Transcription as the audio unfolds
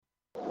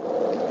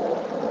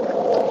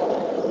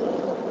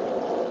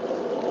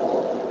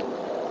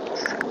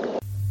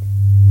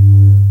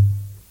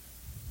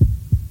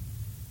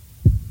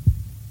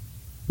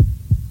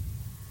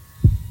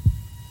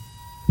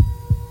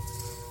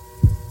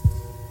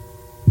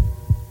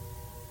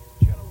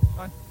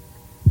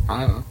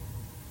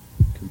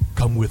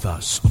Come with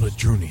us on a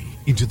journey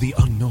into the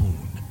unknown,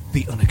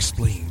 the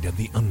unexplained, and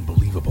the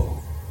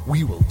unbelievable.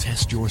 We will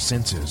test your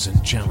senses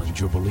and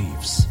challenge your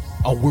beliefs.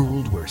 A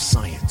world where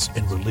science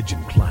and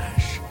religion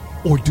clash.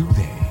 Or do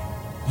they?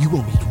 You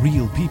will meet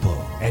real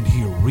people and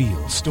hear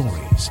real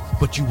stories,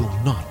 but you will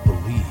not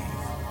believe.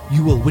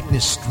 You will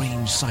witness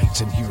strange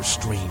sights and hear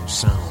strange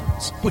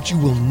sounds, but you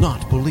will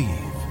not believe.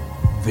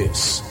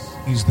 This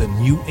is the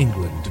New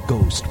England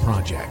Ghost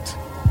Project.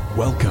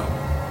 Welcome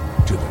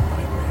to the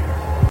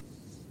nightmare.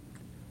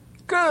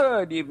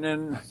 Good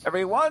evening,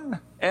 everyone,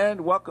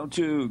 and welcome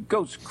to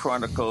Ghost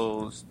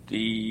Chronicles,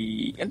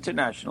 the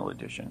International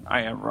Edition.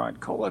 I am Ron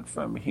Kolick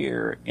from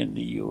here in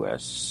the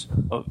U.S.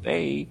 of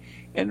A.,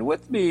 and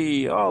with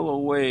me all the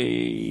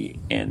way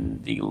in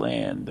the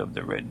land of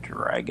the Red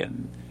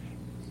Dragon,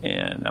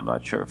 and I'm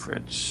not sure if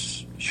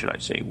it's, should I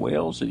say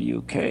Wales or the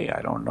UK?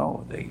 I don't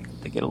know. They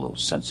get a little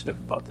sensitive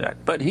about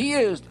that. But he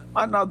is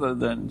none other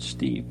than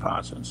Steve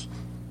Parsons.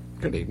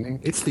 Good evening.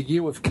 It's the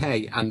U of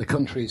K and the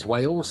country is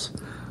Wales.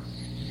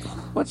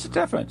 What's the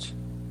difference?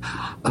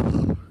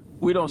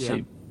 We don't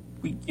say,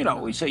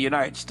 we say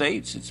United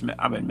States.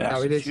 I'm in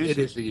Massachusetts. No, it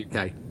is the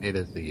UK. It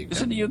is the UK.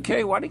 It's in the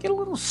UK. Why do you get a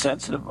little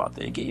sensitive about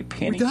that? You get your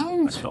panties.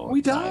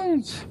 We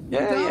don't.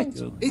 Yeah, you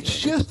do.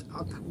 It's just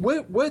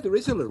where there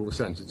is a little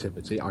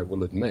sensitivity, I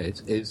will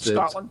admit, is that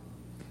Scotland.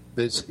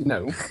 It's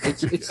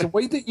the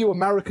way that you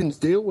Americans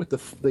deal with the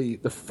three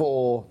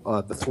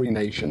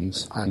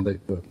nations, and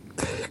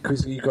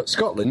because you've got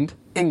Scotland,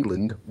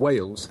 England,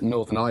 Wales,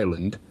 Northern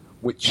Ireland,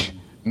 which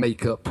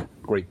make up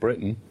Great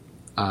Britain.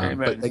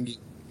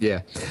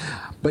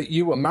 But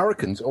you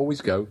Americans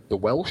always go the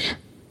Welsh,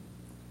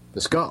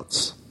 the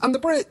Scots, and the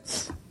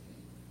Brits.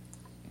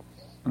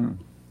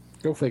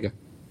 Go figure.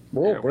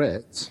 We're all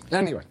Brits.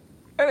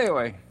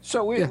 Anyway,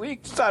 so we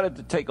started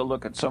to take a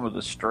look at some of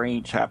the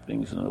strange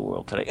happenings in the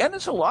world today, and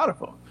there's a lot of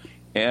them.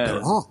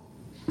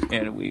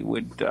 And we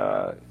would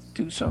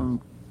do some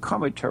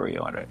commentary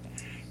on it.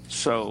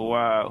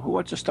 So who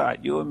wants to start,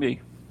 you or me?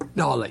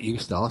 No, I'll let you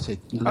start it.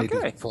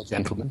 Ladies before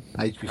gentlemen.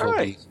 Age before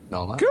bees.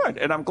 Good,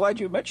 and I'm glad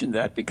you mentioned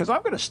that, because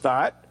I'm going to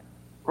start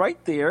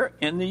right there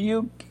in the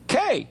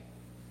UK.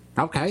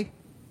 Okay.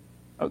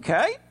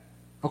 Oi!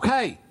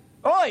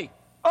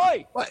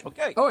 What?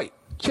 Okay. Oi!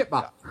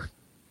 Chipmunk.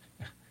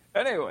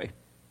 Anyway.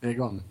 There you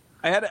go.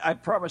 I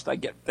promised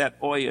I'd get that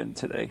oi in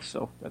today,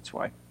 so that's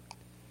why.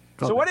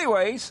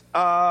 Anyways,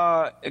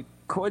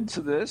 according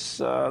to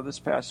this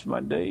past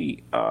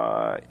Monday,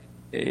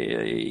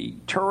 a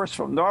tourist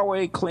from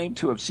Norway claimed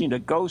to have seen a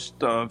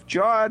ghost of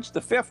George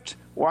V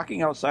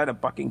walking outside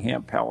of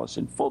Buckingham Palace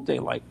in full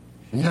daylight.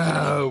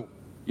 No.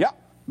 Yep.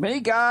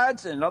 Many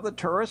guides and other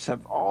tourists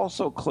have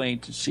also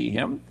claimed to see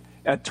him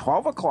at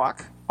 12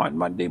 o'clock on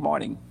Monday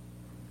morning.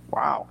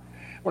 Wow.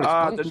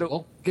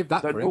 Well, give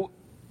that for him.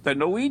 The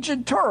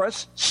Norwegian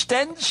tourist,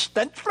 Sten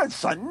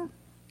Stensson,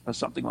 or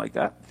something like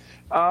that,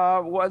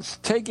 was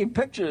taking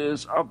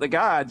pictures of the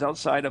guards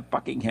outside of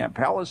Buckingham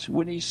Palace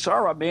when he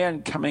saw a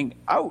man coming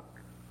out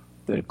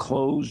the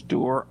closed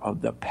door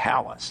of the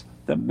palace.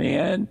 The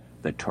man,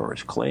 the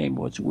tourist claimed,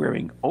 was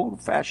wearing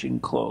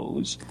old-fashioned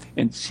clothes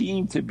and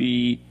seemed to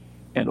be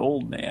an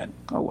old man.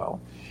 Oh, well.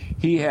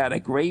 He had a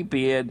gray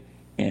beard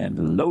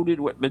and loaded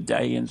with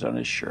medallions on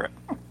his shirt.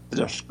 The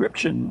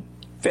description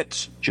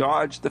fits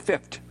George V,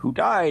 who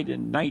died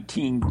in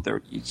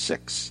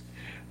 1936.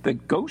 The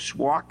ghost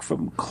walked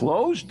from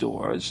closed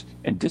doors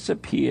and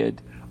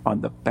disappeared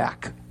on the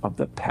back of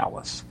the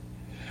palace.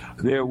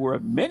 There were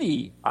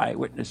many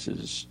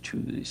eyewitnesses to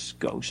this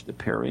ghost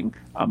appearing.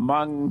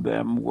 Among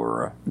them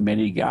were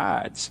many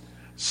guards.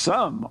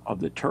 Some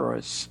of the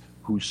tourists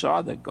who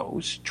saw the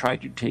ghost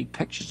tried to take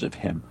pictures of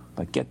him,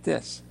 but get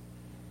this,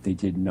 they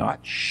did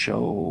not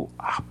show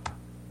up.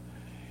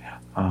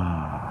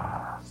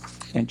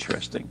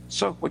 Interesting.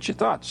 So, what's your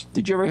thoughts?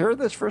 Did you ever hear of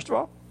this, first of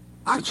all?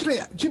 Actually,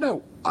 do you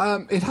know,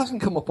 it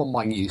hasn't come up on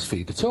my news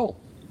feed at all.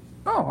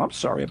 Oh, I'm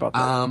sorry about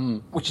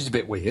that. Which is a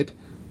bit weird,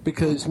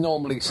 because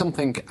normally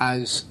something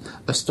as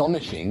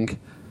astonishing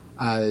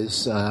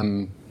as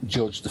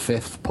George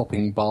V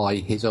popping by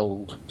his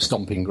old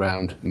stomping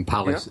ground in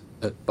Palace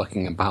at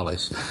Buckingham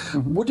Palace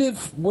would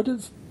have,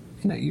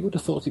 you would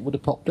have thought it would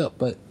have popped up.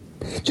 But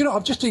do you know,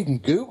 I've just even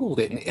Googled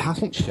it and it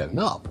hasn't shown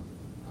up.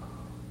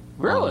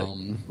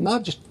 Really? No,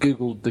 I've just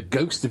Googled the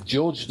ghost of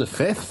George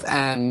V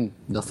and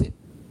nothing.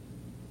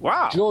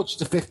 Wow. George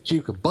V,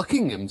 Duke of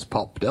Buckingham's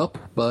popped up,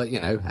 but,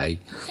 hey,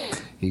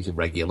 he's a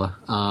regular.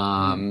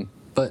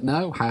 But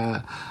no,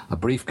 a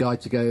brief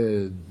guide to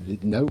go,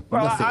 no,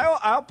 well, nothing.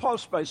 I'll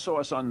post my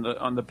source on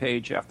the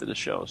page after the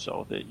show.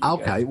 So that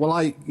okay, well,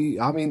 I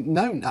mean,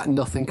 no,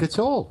 nothing at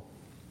all.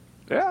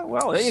 Yeah,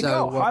 well, there you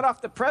go. Hot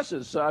off the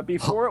presses,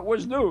 before it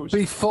was news.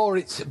 Before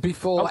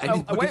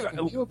anybody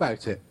knew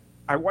about it.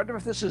 I wonder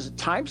if this is a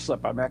time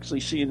slip. I'm actually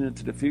seeing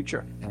into the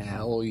future.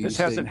 This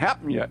hasn't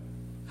happened yet.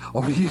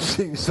 Or are you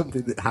seeing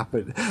something that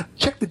happened?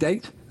 Check the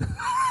date.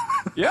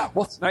 Yeah.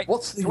 What's the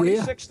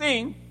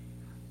 2016. Year?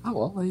 Oh,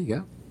 well, there you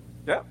go.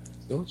 Yeah.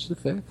 George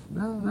V.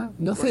 No,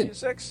 nothing.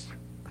 26.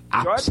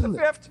 Absolutely.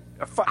 George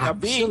V.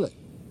 Absolutely.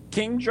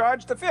 King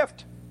George V.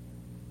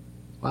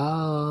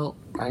 Well,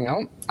 hang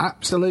on.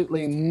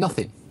 Absolutely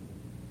nothing.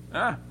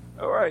 Ah,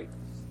 all right.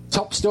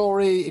 Top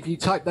story, if you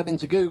type that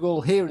into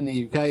Google, here in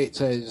the UK, it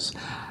says,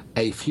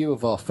 a few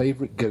of our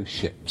favourite ghost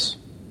ships.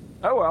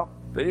 Oh, well,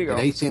 there you go. In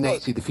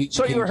 1880, the future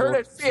So King you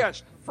heard George...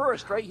 it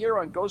first, right here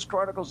on Ghost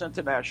Chronicles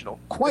International.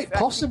 Quite In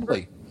fact,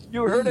 possibly.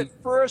 You heard it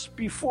first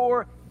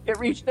before it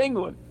reached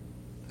England.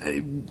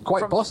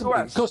 Quite From possibly.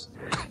 the US. Because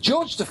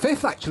George V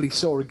actually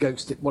saw a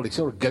ghost... Well, he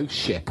saw a ghost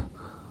ship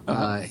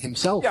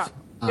himself.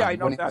 Yeah, I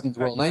know when he that. was in the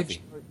Royal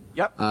Navy.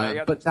 Yep.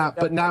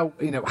 But now,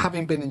 you know,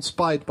 having been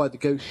inspired by the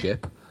ghost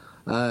ship,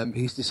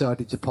 he's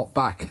decided to pop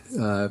back.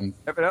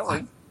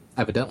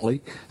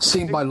 Evidently,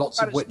 seen by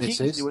lots of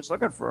witnesses. He was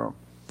looking for him.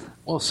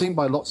 Well, seen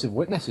by lots of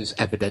witnesses,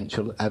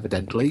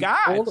 evidently.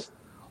 God.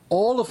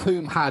 All of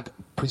whom had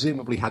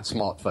presumably had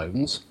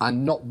smartphones,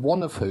 and not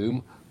one of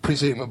whom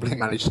presumably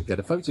managed to get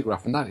a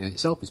photograph, and that in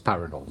itself is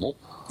paranormal.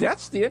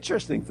 That's the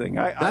interesting thing.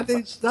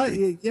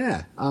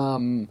 Yeah.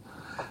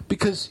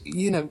 Because,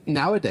 you know,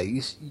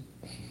 nowadays,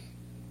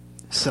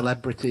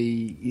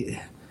 celebrity,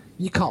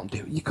 you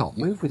can't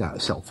move without a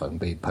cell phone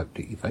being poked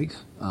at your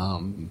face.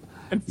 In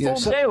full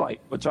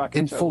daylight, we're talking.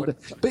 In full day.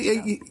 But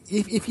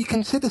if you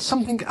consider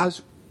something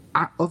as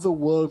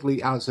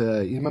otherworldly as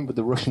you remember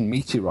the Russian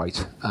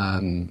meteorite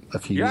a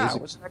few years ago? Yeah,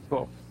 wasn't that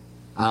cool?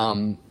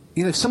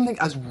 You know, something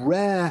as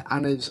rare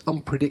and as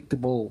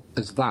unpredictable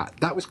as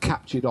that was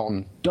captured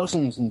on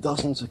dozens and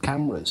dozens of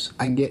cameras,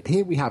 and yet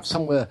here we have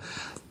somewhere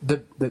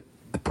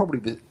probably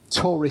the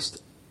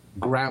tourist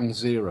ground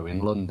zero in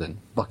London,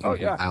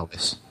 Buckingham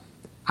Palace,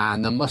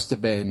 and there must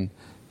have been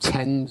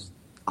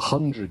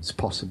hundreds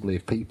possibly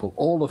of people,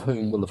 all of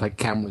whom will have had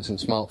cameras and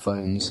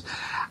smartphones,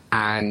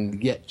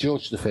 and yet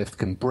George V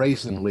can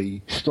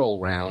brazenly stroll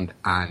round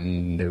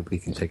and nobody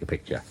can take a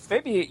picture.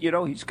 Maybe, you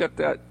know, he's got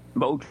that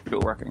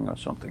mojo working or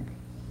something.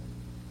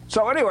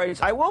 So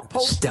anyways, I will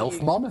post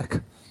stealth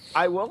monarch.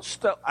 I will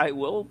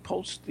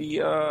post the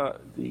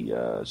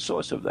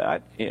source of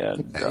that,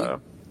 and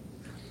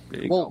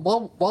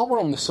while we're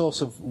on the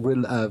source of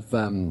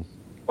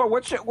well,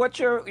 what's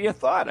your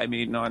thought? I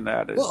mean, on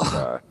that is.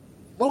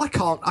 Well, I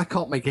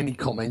can't make any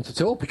comment at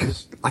all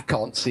because I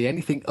can't see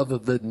anything other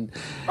than...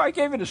 I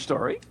gave you the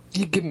story.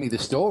 You give me the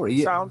story.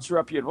 Sounds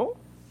reputable.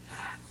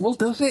 Well,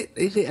 does it?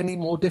 Is it any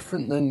more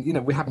different than, you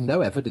know, we have no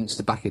evidence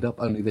to back it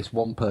up, only this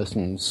one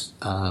person's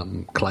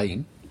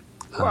claim.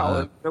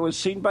 Well, it was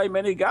seen by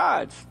many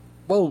gods.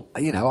 Well,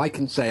 you know, I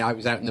can say I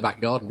was out in the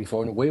back garden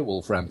before and a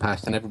werewolf ran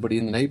past and everybody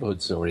in the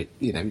neighbourhood saw it.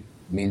 You know, it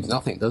means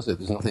nothing, does it?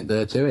 There's nothing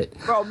there to it.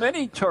 Well,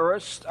 many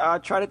tourists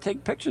try to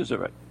take pictures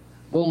of it.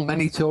 Well,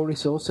 many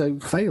tourists also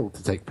failed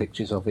to take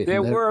pictures of it.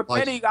 There were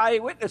many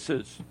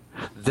eyewitnesses.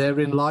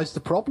 Therein lies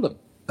the problem.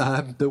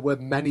 There were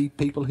many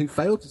people who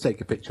failed to take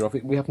a picture of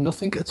it, and we have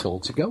nothing at all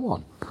to go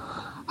on.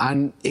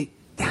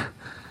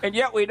 And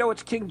yet we know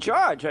it's King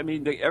George. I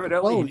mean,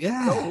 evidently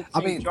know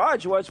who King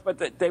George was,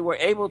 but they were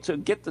able to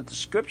get the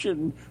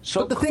description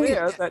so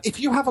clear that... If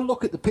you have a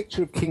look at the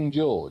picture of King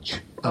George,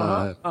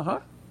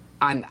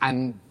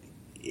 and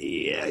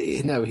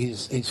you know,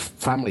 his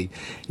family...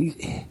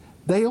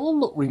 They all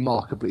look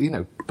remarkably, you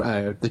know,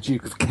 the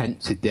Duke of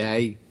Kent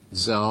today,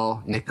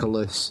 Tsar,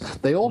 Nicholas,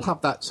 they all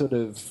have that sort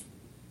of,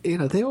 you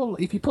know, they all,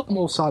 if you put them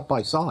all side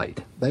by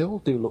side, they all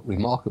do look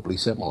remarkably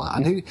similar.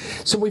 And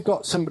so we've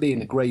got somebody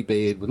in a grey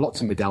beard with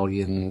lots of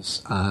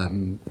medallions,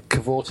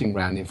 cavorting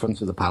round in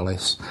front of the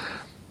palace.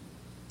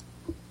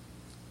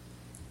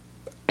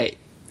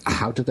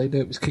 How did they know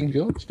it was King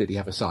George? Did he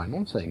have a sign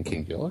on saying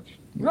King George?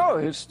 No,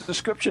 his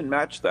description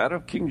matched that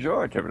of King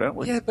George,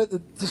 evidently. Yeah, but the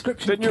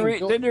description Didn't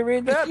you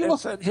read that? It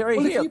said,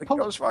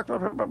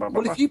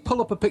 if you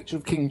pull up a picture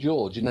of King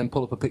George and then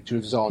pull up a picture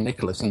of Tsar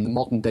Nicholas and the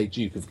modern-day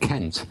Duke of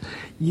Kent,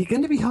 you're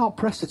going to be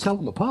hard-pressed to tell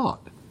them apart.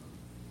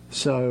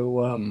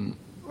 So,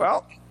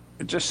 well,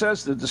 it just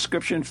says the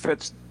description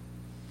fits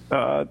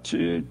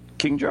to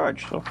King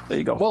George. So there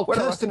you go. Well,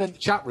 Kirsten in the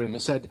chat room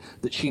has said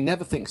that she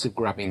never thinks of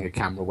grabbing a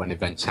camera when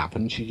events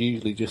happen. She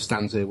usually just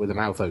stands there with her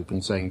mouth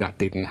open saying that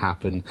didn't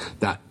happen,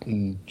 that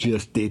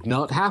just did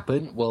not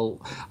happen.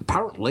 Well,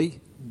 apparently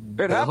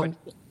it happened.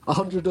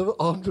 100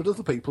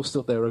 other people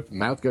stood there open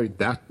mouth going,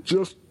 that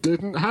just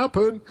didn't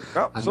happen.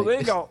 Oh, so there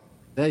you go.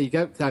 There you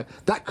go. Now,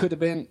 that could have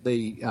been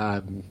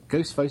the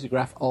ghost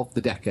photograph of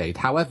the decade.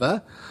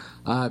 However,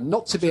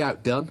 not to be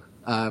outdone,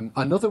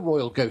 another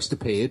royal ghost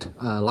appeared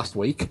last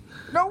week.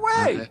 No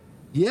way!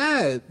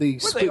 Yeah, Will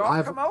they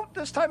all come out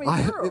this time of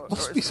year? It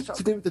must be something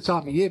to do with the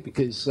time of year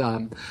because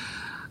on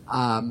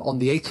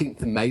the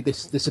 18th of May,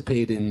 this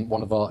appeared in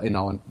one of our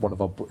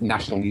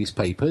national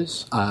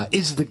newspapers.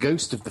 Is the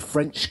ghost of the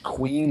French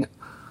Queen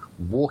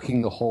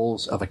walking the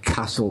halls of a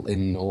castle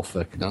in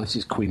Norfolk? Now, this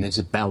is Queen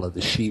Isabella,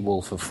 the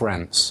she-wolf of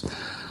France.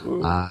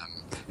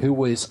 Who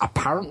was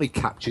apparently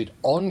captured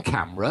on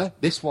camera.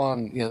 This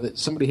one, you know, that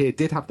somebody here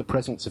did have the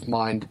presence of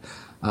mind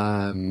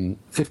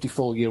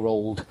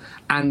 54-year-old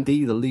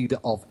Andy, the leader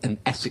of an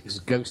Essex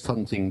ghost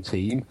hunting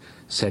team,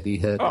 said he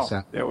heard the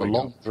sound of a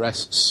long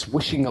dress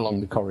swishing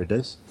along the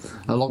corridors,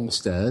 along the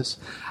stairs,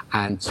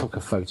 and took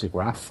a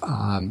photograph.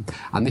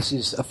 And this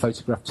is a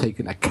photograph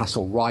taken at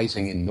Castle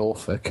Rising in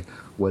Norfolk,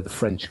 where the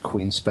French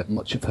Queen spent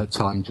much of her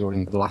time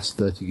during the last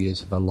 30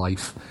 years of her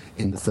life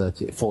in the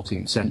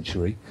 14th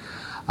century.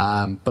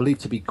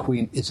 Believed to be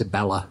Queen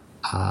Isabella.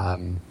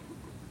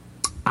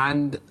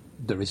 And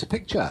there is a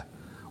picture,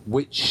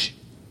 which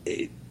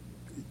is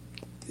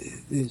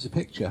a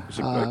picture.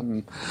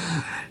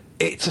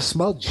 It's a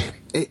smudge.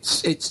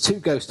 It's two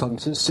ghost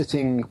hunters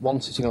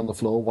one sitting on the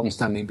floor, one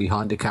standing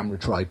behind a camera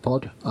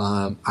tripod,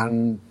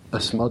 and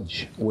a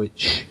smudge,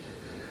 which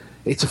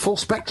it's a full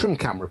spectrum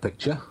camera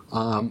picture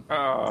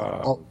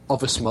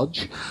of a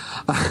smudge.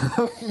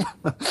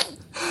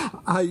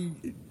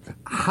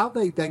 How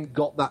they then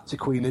got that to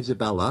Queen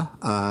Isabella,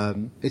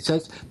 it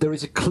says there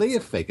is a clear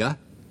figure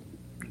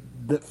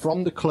that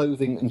from the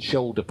clothing and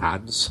shoulder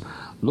pads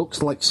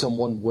looks like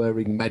someone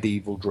wearing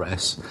medieval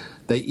dress.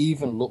 They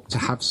even look to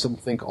have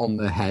something on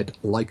their head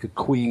like a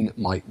queen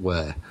might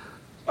wear.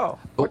 Oh,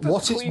 but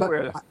what does a queen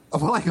wear?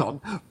 Well, hang on,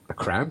 a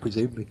crown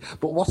presumably.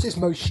 But what is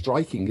most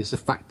striking is the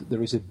fact that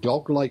there is a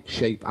dog-like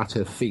shape at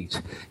her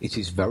feet. It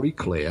is very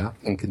clear,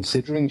 and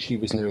considering she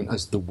was known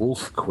as the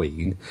Wolf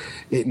Queen,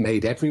 it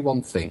made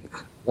everyone think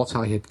what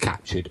I had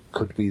captured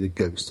could be the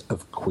ghost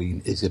of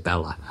Queen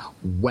Isabella.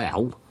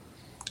 Well,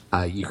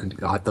 you can.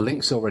 The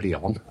link's already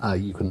on.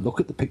 You can look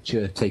at the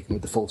picture taken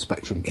with the full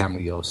spectrum camera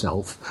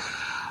yourself.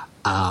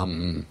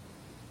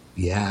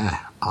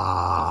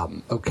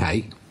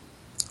 Okay.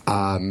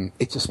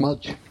 It's a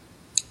smudge.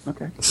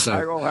 Okay. So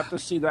I will have to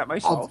see that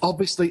myself.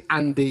 Obviously,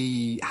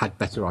 Andy had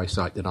better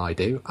eyesight than I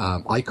do.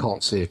 I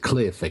can't see a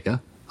clear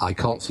figure. I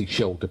can't see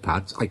shoulder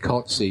pads. I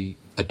can't see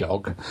a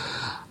dog.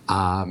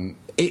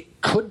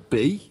 It could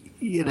be.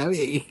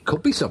 It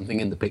could be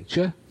something in the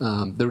picture.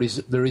 There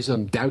is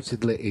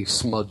undoubtedly a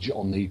smudge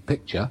on the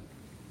picture.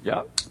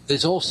 Yeah.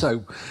 There's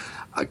also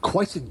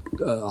quite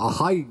a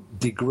high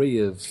degree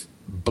of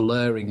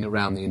blurring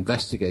around the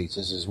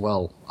investigators as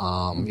well.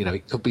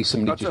 It could be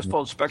somebody not just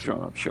full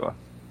spectrum, I'm sure.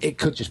 It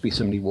could just be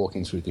somebody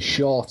walking through the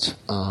shot.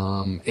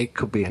 It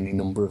could be any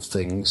number of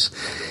things.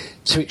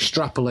 To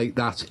extrapolate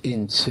that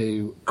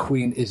into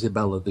Queen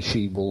Isabella the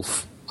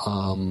she-wolf,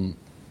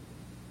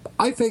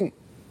 I think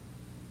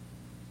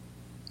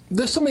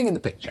there's something in the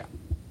picture.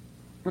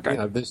 Okay.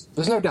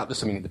 There's no doubt there's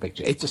something in the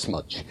picture. It's a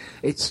smudge.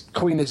 It's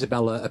Queen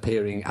Isabella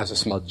appearing as a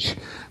smudge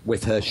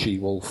with her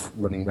she-wolf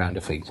running round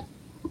her feet,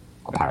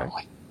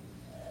 apparently.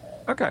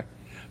 Okay.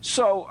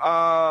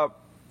 So,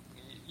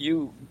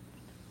 do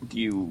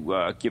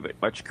you give it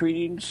much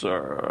credence,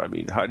 or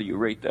how do you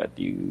rate that?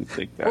 Do you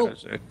think that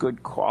is a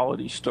good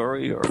quality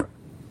story, or?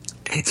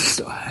 It's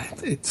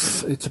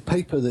a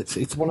paper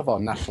it's one of our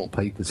national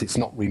papers. It's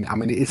not really.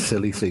 It is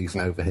silly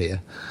season over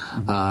here.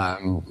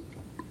 Mm-hmm.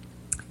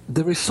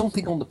 There is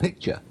something on the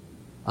picture.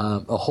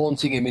 A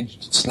haunting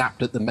image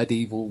snapped at the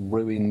medieval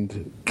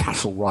ruined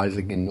Castle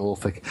Rising in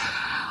Norfolk.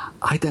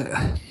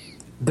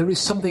 There is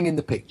something in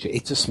the picture.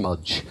 It's a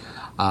smudge.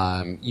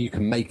 You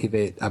can make of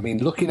it.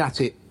 Looking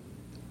at it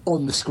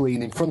on the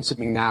screen in front of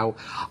me now,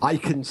 I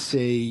can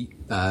see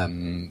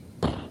an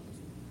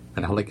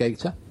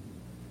alligator,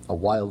 a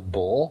wild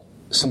boar,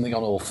 something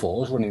on all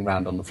fours running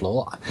around on the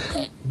floor.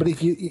 But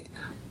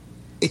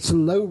it's a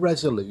low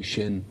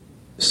resolution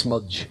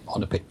smudge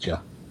on a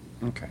picture.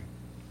 Okay.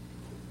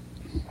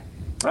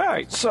 All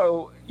right.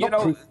 So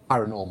Not proof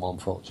paranormal,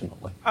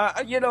 unfortunately.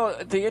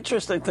 The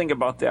interesting thing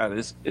about that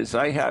is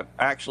I have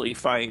actually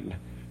find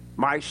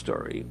my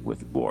story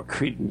with more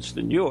credence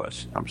than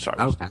yours. I'm sorry.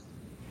 Okay.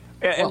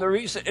 And the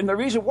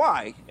reason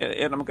why,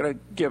 and I'm going to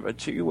give it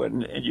to you,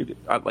 and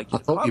I'd like you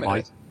to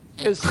comment,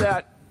 is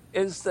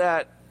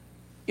that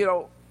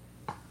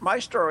my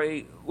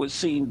story was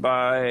seen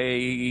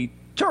by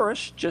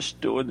tourists just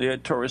doing their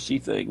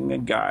touristy thing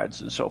and guides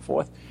and so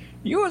forth.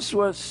 Yours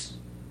was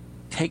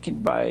taken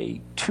by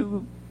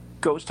two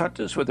ghost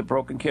hunters with a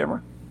broken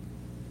camera.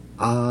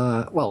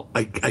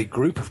 A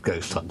group of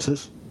ghost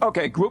hunters.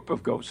 Okay, a group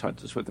of ghost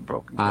hunters with a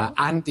broken camera.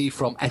 Andy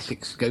from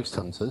Essex Ghost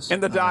Hunters. In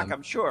the dark,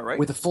 I'm sure, right?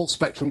 With a full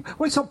spectrum.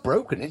 Well, it's not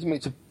broken, isn't it?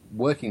 It's a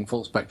working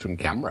full spectrum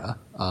camera.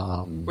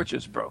 Which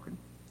is broken.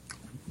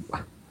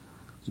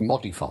 It's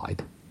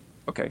modified.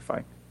 Okay,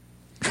 fine.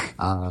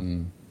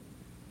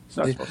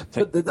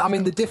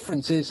 The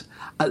difference is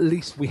at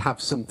least we have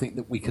something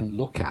that we can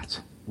look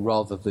at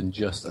rather than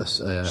just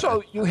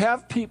So you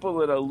have people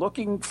that are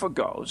looking for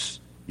ghosts.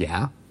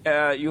 Yeah.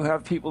 You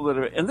have people that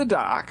are in the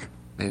dark.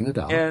 In the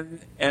dark.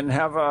 And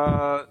have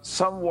a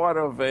somewhat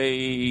of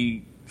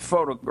a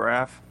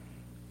photograph.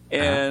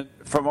 And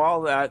from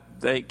all that,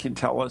 they can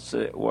tell us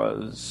it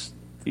was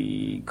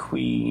the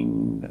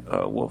Queen,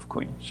 Wolf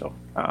Queen. So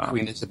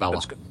Queen Isabella.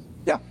 That's good.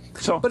 Yeah.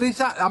 So, but is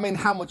that?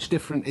 How much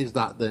different is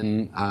that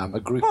than a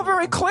group? Well,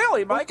 very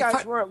clearly, my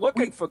guys weren't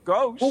looking for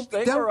ghosts.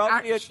 They were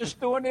out there just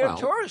doing their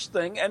tourist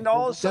thing, and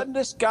all of a sudden,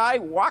 this guy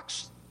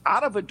walks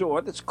out of a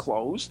door that's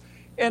closed,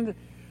 and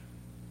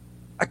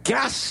a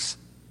gas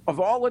of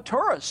all the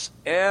tourists,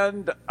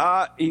 and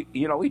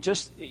he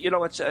just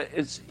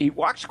he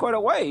walks quite a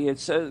way.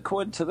 It's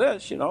according to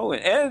this, and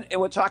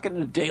we're talking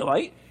in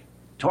daylight,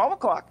 12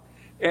 o'clock,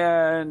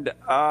 and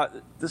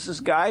this is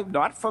a guy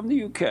not from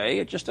the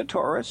UK, just a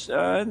tourist,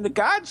 and the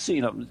guard's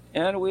seen him,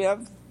 and we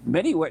have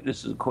many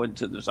witnesses according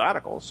to this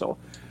article. So,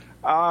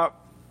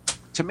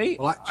 to me,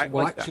 I have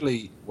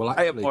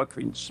more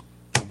credence.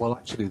 Well,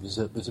 actually,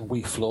 there's a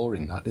wee flaw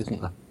in that,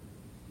 isn't there?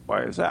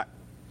 Why is that?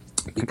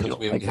 Because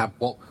we only have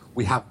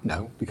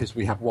because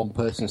we have one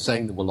person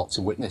saying there were lots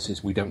of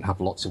witnesses. We don't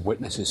have lots of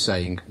witnesses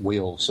saying we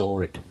all saw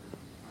it.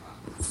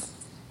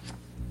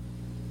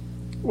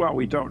 Well,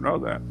 we don't know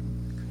that.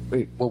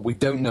 We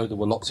don't know there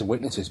were lots of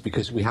witnesses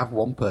because we have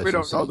one person. We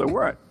don't know there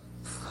were.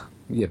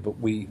 Yeah, but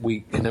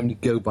we can only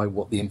go by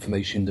what the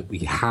information that we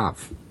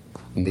have.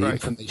 And the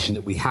information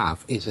that we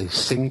have is a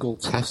single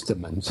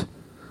testament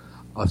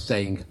of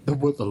saying there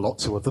were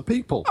lots of other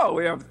people. Oh,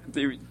 we have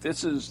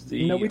this is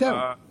the... No, we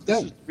don't.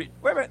 Wait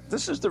a minute.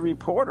 This is the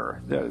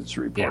reporter that it's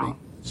reporting. Yeah.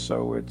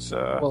 So it's...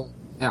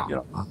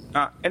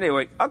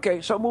 anyway,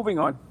 okay, so moving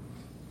on.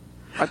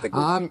 I think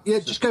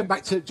just going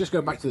back to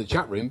the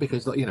chat room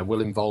because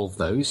we'll involve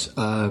those.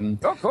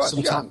 Of course,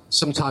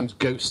 sometimes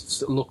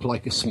ghosts look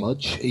like a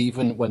smudge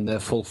even when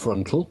they're full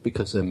frontal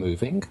because they're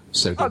moving.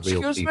 So they're real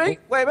people. Excuse me.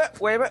 Wait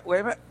a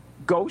minute.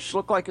 Ghosts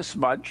look like a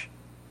smudge.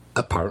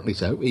 Apparently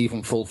so,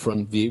 even full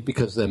front view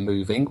because they're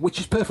moving, which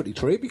is perfectly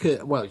true. Because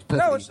it's perfectly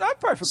no, it's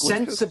not perfectly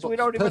sensible. We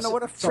don't even know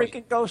what a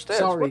freaking ghost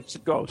is. What's a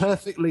ghost?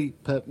 Perfectly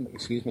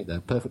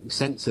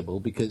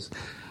sensible because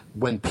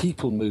when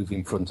people move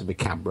in front of a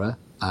camera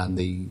and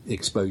the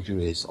exposure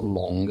is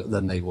long,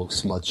 then they will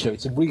smudge. So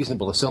it's a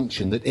reasonable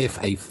assumption that if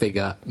a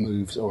figure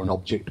moves or an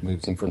object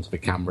moves in front of a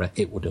camera,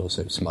 it would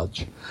also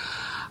smudge.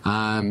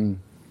 And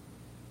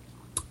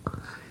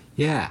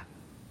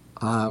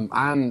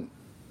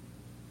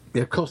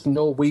of course, the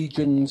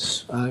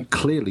Norwegians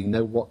clearly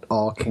know what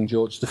our King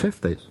George V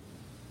is.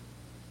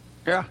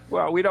 Yeah,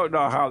 well, we don't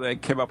know how they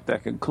came up with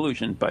that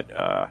conclusion, but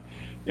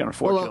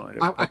unfortunately...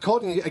 Well,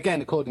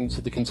 according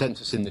to the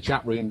consensus in the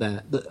chat room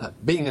there,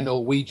 being a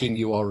Norwegian,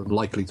 you are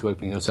unlikely to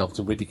open yourself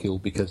to ridicule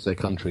because their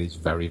country is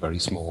very, very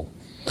small.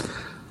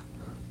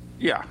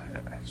 Yeah,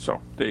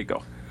 so there you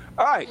go.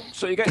 All right,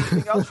 so you got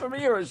anything else for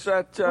me, or is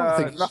that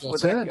enough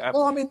with that?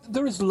 Well, I mean,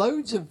 there is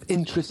loads of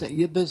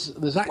interesting... There's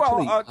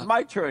actually... Well, it's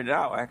my turn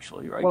now,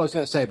 actually, right? Well, I was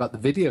going to say about the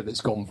video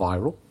that's gone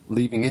viral,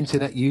 leaving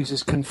internet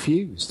users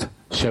confused,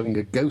 showing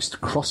a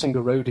ghost crossing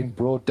a road in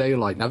broad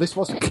daylight. Now, this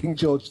wasn't King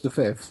George V.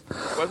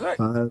 Was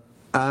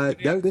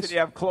it? Did he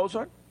have clothes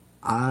on?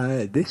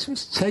 This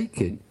was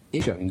taken...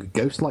 showing a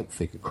ghost-like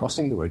figure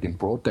crossing the road in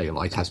broad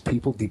daylight has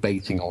people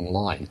debating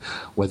online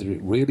whether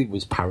it really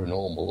was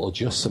paranormal or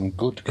just some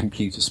good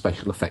computer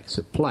special effects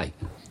at play.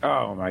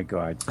 Oh, my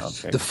God.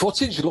 Okay. The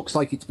footage looks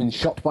like it's been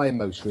shot by a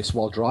motorist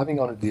while driving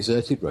on a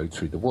deserted road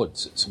through the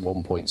woods. At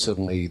one point,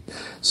 suddenly,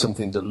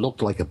 something that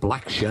looked like a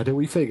black,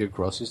 shadowy figure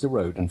crosses the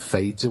road and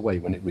fades away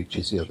when it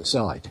reaches the other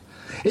side.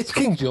 It's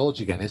King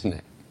George again, isn't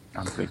it?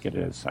 I think it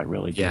is. I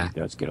really do. He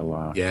does get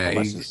along. Yeah.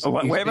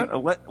 Wait a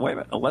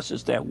minute. Unless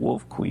it's that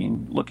wolf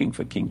queen looking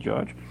for King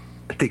George.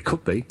 It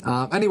could be.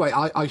 Anyway,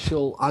 I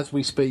shall, as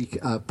we speak,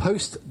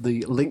 post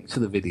the link to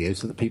the video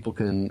so that people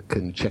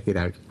can check it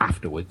out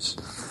afterwards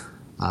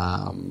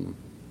and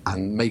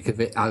make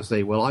of it as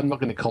they will. I'm not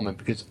going to comment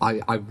because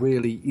I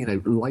really,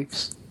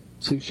 life's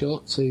too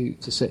short to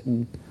sit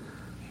and...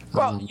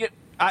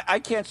 I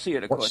can't see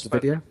it, of course. Watch the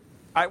video?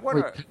 I want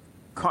to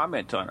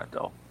comment on it,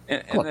 though.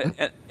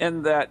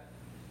 And that,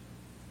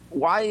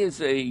 why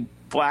is a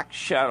black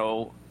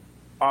shadow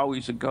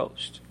always a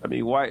ghost? I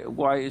mean,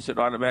 why is it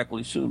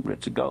automatically assumed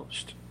it's a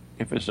ghost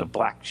if it's a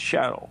black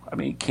shadow? I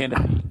mean, can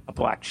it be a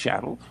black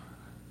shadow?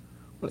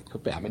 Well, it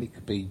could be. I mean, it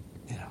could be.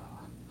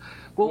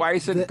 Well, why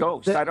is it a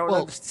ghost? I don't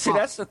understand. See,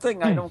 that's the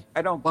thing. I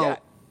don't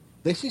get.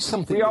 This is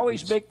something we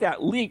always make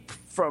that leap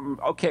from.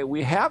 Okay,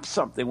 we have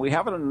something. We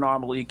have an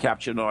anomaly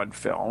captured on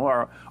film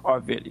or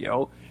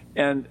video,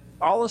 and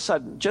all of a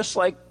sudden, just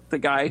like the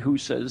guy who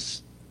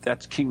says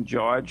that's King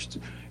George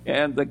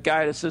and the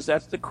guy that says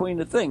that's the Queen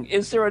of Thing.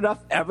 Is there enough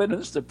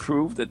evidence to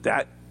prove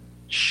that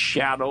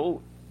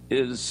shadow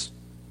is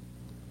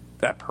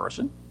that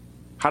person?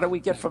 How do we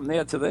get from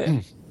there to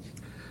there?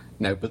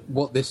 No, but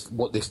what this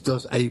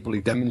does ably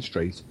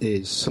demonstrate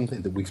is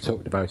something that we've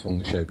talked about on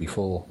the show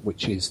before,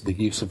 which is the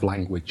use of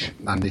language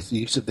and this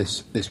use of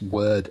this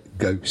word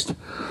ghost,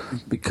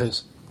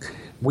 because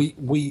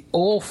we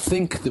all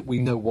think that we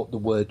know what the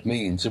word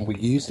means, and we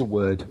use the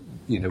word.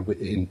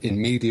 In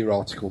media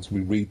articles,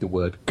 we read the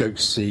word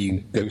ghost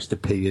seen, ghost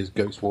appears,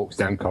 ghost walks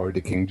down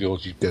corridor, King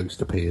George's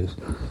ghost appears.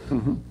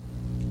 Mm-hmm.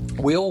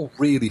 We all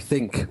really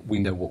think we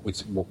know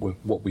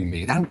what we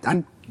mean,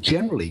 and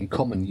generally in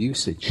common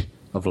usage,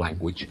 of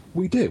language,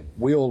 we do.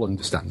 We all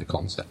understand the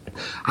concept.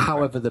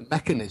 However, the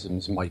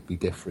mechanisms might be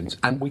different,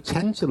 and we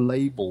tend to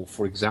label,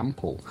 for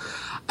example,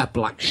 a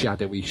black,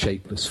 shadowy,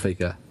 shapeless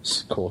figure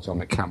caught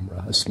on a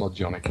camera, a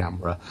smudge on a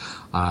camera,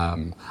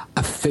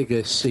 a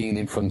figure seen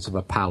in front of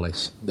a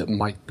palace that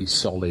might be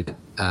solid,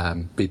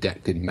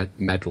 bedecked in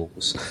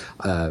medals.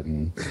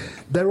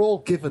 They're all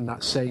given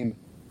that same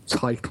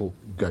title,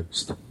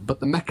 ghost, but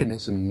the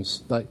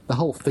mechanisms, like the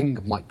whole thing,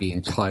 might be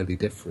entirely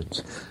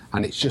different,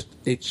 and it's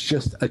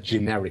just a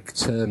generic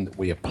term that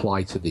we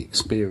apply to the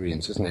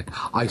experience, isn't it?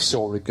 I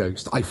saw a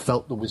ghost. I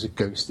felt there was a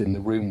ghost in the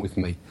room with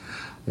me.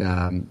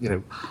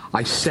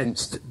 I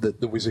sensed that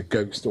there was a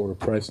ghost or a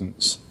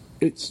presence.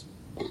 It's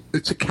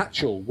a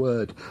catch-all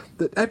word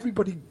that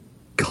everybody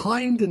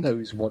kind of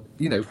knows what.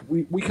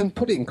 We can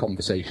put it in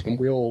conversation, and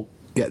we all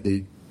get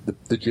the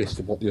gist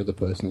of what the other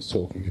person is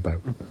talking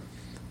about.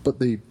 But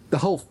the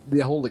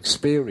whole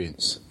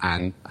experience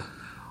and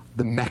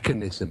the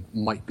mechanism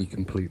might be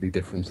completely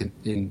different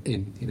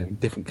in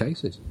different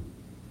cases.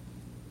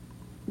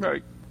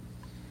 Right.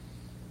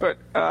 But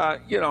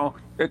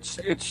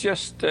it's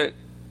just that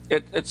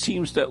it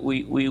seems that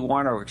we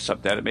want to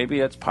accept that. And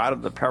maybe that's part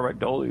of the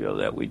pareidolia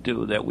that we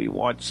do, that we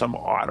want some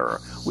order.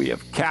 We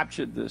have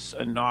captured this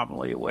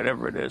anomaly or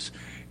whatever it is,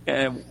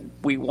 and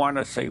we want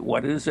to say,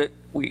 what is it?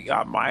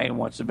 Our mind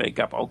wants to make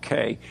up,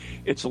 okay,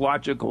 it's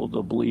logical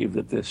to believe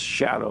that this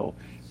shadow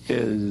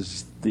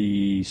is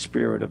the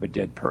spirit of a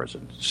dead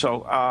person.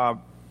 So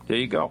there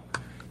you go.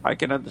 I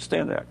can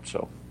understand that.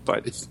 So,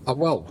 but is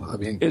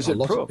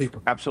it proof?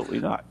 Absolutely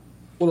not.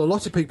 Well, a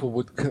lot of people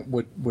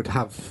would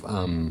have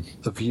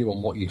a view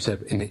on what you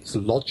said, and it's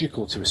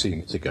logical to assume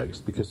it's a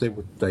ghost because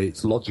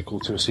it's logical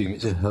to assume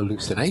it's a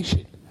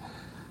hallucination.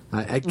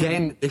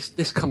 Again,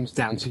 this comes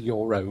down to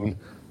your own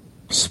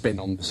spin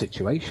on the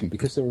situation,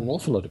 because there are an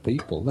awful lot of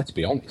people, let's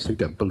be honest, who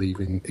don't believe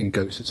in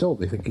ghosts at all.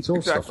 They think it's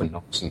all stuff and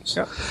nonsense.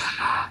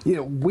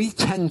 Yeah.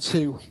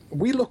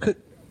 We look at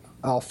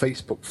our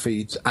Facebook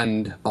feeds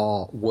and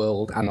our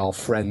world and our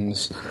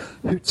friends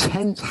who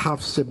tend to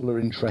have similar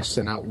interests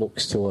and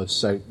outlooks to us,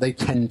 so we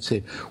tend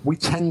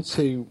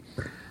to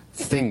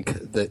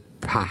think that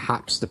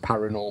perhaps the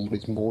paranormal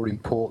is more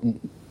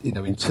important,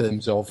 in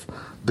terms of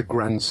the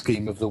grand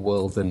scheme of the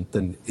world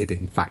than it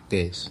in fact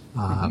is.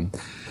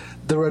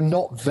 There are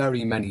not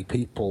very many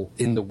people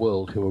in the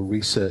world who are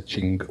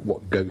researching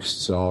what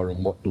ghosts are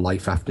and what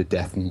life after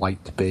death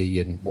might be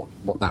and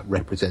what that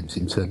represents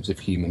in terms of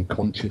human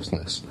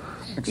consciousness.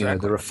 Exactly.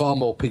 There are far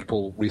more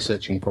people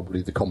researching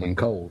probably the common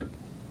cold.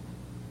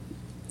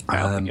 I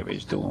don't think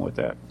anybody's doing with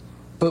that.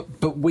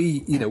 But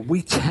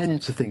we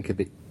tend to think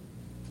of it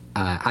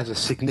as a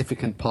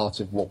significant part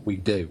of what we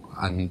do,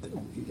 and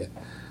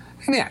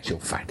in the actual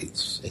fact,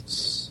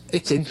 it's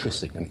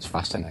interesting and it's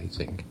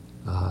fascinating.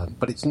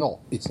 But it's not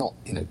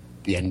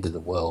the end of the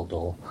world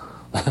or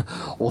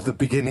the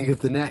beginning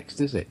of the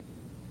next, is it?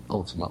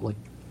 Ultimately.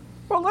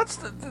 Well, that's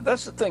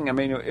the thing. I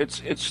mean,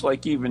 it's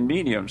like even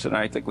mediums, and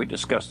I think we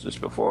discussed this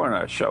before on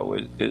our show.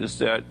 Is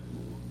that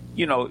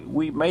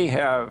we may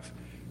have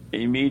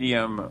a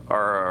medium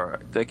or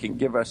they can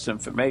give us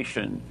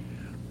information,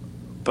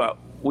 but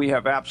we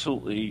can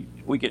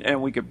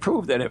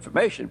prove that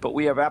information, but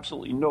we have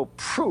absolutely no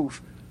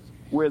proof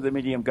where the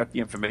medium got the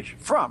information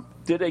from.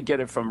 Did they get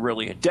it from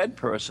really a dead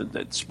person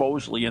that's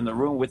supposedly in the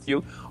room with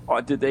you,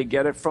 or did they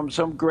get it from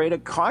some greater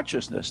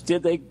consciousness?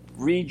 Did they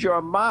read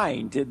your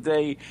mind? Did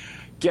they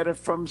get it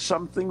from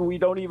something we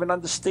don't even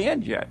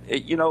understand yet?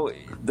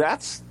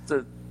 That's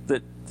the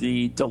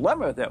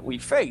dilemma that we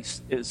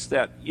face, is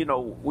that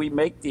we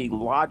make the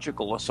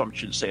logical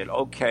assumption saying,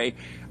 okay,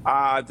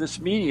 this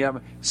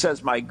medium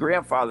says my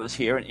grandfather's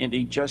here and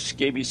he just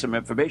gave me some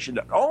information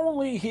that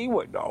only he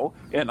would know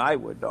and I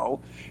would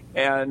know,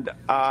 and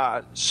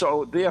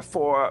so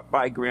therefore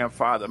my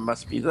grandfather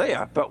must be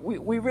there. But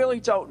we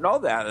really don't know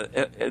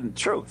that in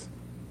truth.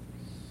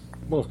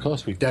 Well, of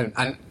course we don't.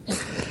 And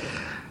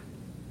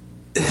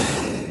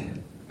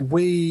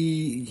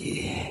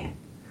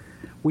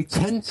we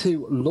tend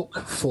to look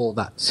for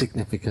that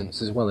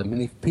significance as well. I mean,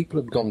 if people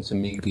have gone to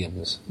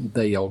mediums,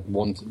 they are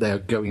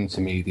going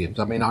to mediums.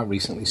 I mean, I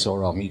recently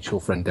saw our mutual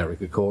friend Derek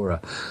Akora,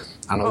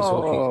 and I was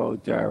talking. Oh,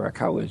 Derek,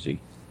 how is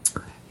he?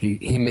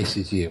 He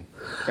misses you.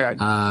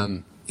 Yeah.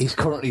 He's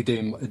currently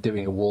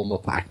doing a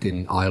warm-up act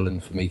in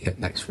Ireland for me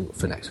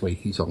for next week.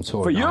 He's on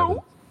tour. For you?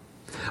 Ireland.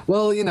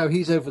 Well,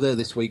 he's over there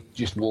this week,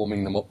 just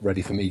warming them up,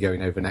 ready for me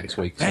going over next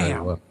week.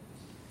 So,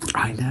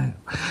 I know,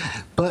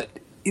 but.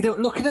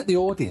 Looking at the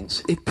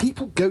audience, if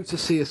people go to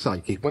see a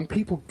psychic, when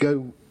people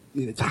go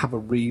to have a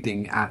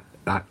reading at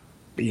an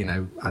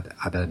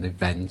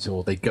event,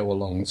 or they go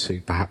along to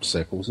perhaps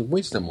Circles of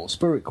Wisdom or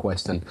Spirit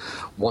Quest and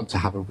want to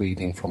have a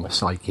reading from a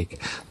psychic,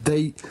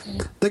 they're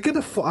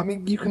going to. I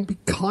mean, you can be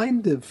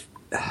kind of.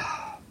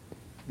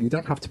 You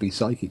don't have to be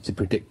psychic to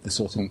predict the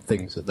sort of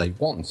things that they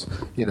want.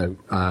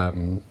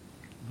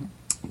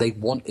 They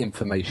want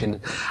information,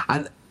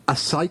 and a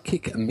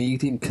psychic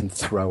medium can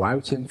throw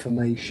out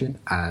information,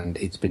 and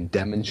it's been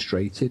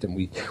demonstrated.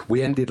 And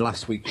we ended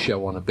last week's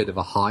show on a bit of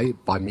a high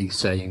by me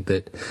saying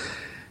that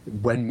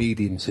when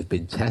mediums have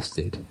been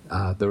tested,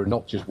 there are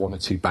not just one or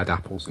two bad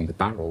apples in the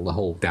barrel. The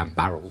whole damn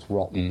barrel's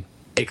rotten,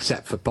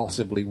 except for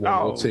possibly one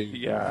or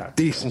two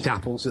decent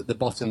apples at the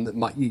bottom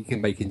that you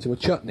can make into a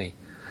chutney.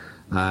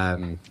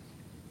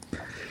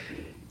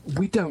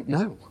 We don't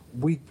know.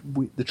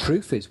 The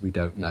truth is we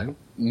don't know.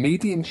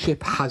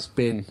 Mediumship has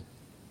been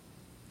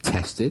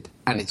tested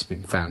and it's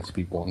been found to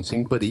be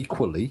wanting, but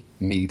equally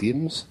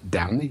mediums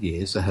down the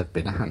years there have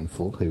been a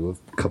handful who have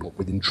come up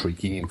with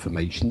intriguing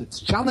information that's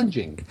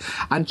challenging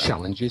and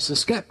challenges the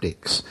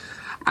skeptics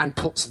and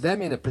puts them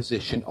in a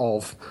position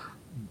of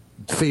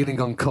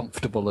feeling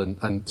uncomfortable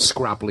and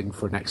scrabbling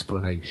for an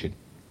explanation.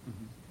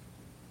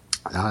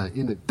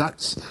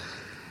 That's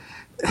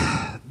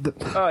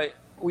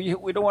we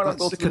don't want to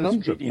go through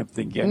this medium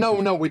thing yet.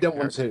 No, we don't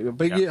want to.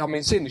 But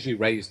seeing as you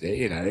raised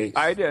it,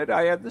 I did.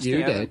 I understand.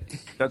 You did.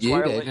 That's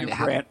why I let you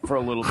rant for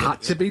a little bit.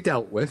 Had to be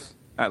dealt with.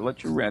 I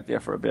let you rant there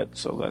for a bit,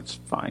 so that's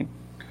fine.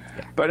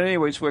 Yeah. But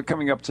anyways, we're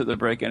coming up to the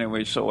break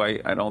anyway, so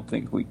I don't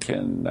think we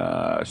can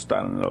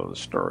start another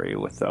story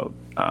without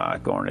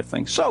going to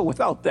things. So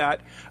without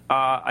that,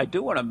 I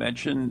do want to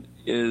mention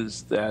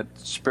is that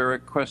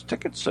Spirit Quest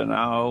tickets are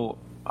now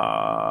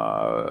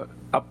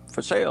up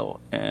for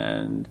sale,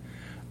 and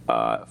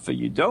for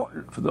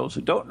those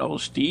who don't know,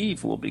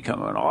 Steve will be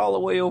coming all the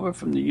way over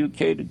from the UK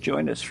to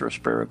join us for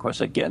Spirit Quest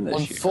again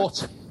this year.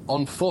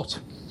 On foot.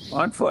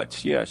 On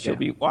foot, yes. He'll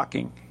be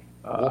walking.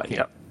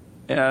 Yep.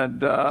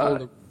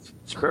 And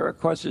Spirit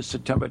Quest is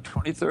September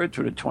 23rd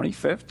through the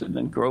 25th, and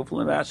then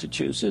Groveland,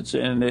 Massachusetts,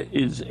 and it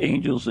is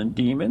Angels and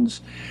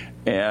Demons.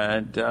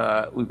 And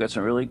we've got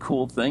some really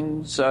cool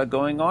things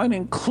going on,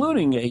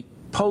 including a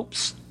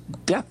Pope's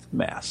death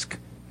mask.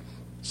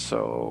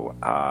 So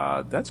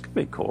that's going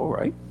to be cool,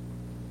 right?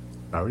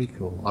 Very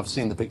cool. I've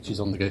seen the pictures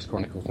on the Ghost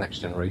Chronicles Next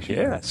Generation.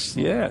 Yes.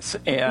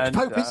 And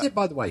which Pope is it,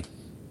 by the way?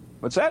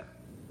 What's that?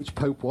 Which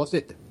Pope was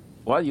it?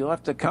 Well, you'll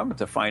have to come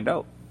to find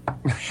out.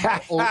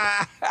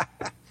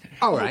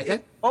 All right,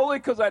 then. Only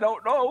because I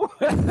don't know.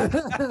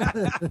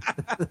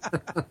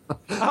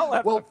 I'll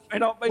have to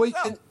find out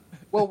myself.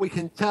 We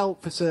can tell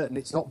for certain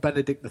it's not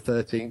Benedict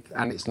XIII,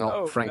 and it's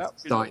not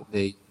Frankenstein,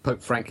 the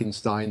Pope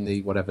Frankenstein,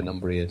 the whatever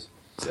number he is.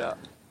 Yeah.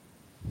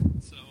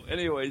 So,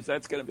 anyways,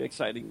 that's going to be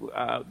exciting.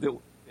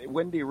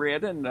 Wendy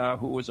Reardon,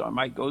 who was on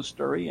my ghost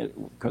story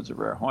because of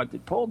her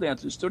haunted pole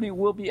dancing studio,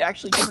 will be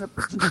actually giving a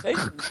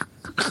presentation.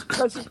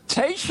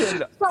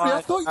 Sorry,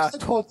 I thought you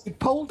said haunted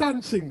pole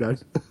dancing then.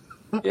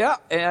 Yeah,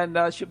 and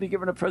she'll be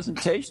giving a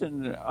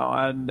presentation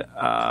on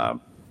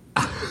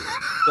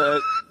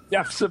the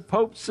deaths of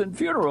popes and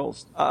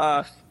funerals.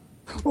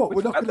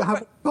 We're not going to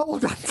have pole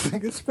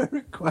dancing at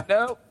Spirit Quest?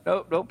 No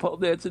pole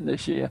dancing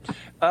this year.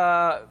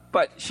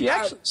 But she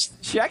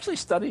actually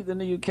studied in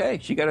the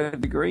UK. She got a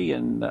degree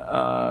in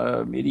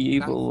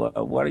medieval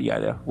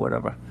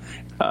whatever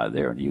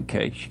there in the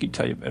UK. She can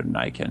tell you better than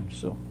I can.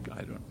 So I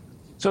don't know.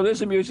 So there's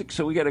the music.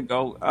 So we got to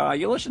go.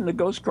 You're listening to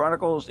Ghost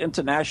Chronicles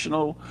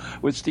International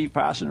with Steve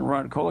Parson and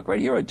Ron Kolick right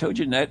here on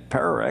TogiNet,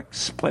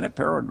 Pararex, Planet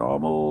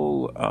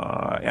Paranormal,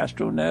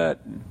 Astronet,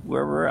 and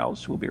wherever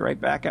else. We'll be right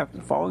back after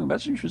the following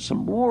message with some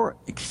more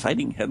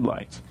exciting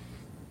headlines.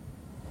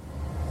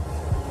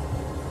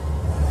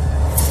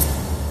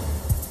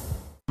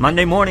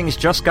 Monday mornings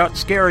just got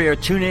scarier.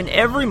 Tune in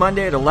every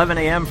Monday at 11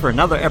 a.m. for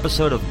another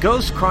episode of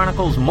Ghost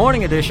Chronicles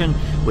Morning Edition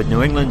with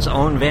New England's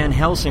own Van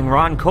Helsing,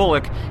 Ron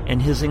Kolick,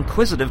 and his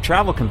inquisitive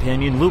travel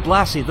companion, Lou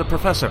Blassie, the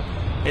Professor.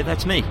 Hey,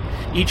 that's me.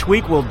 Each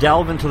week we'll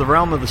delve into the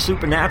realm of the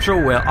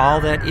supernatural where all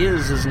that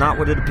is not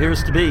what it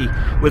appears to be.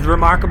 With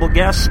remarkable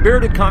guests,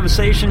 spirited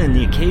conversation, and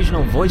the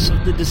occasional voice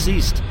of the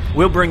deceased,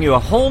 we'll bring you a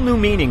whole new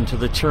meaning to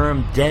the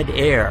term dead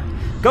air.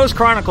 Ghost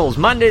Chronicles,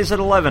 Mondays at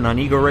 11 on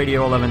Eagle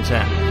Radio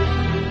 1110.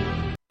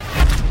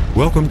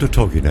 Welcome to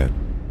TogiNet,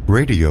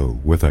 radio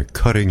with a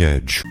cutting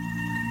edge.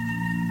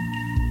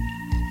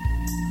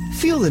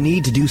 Feel the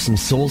need to do some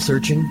soul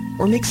searching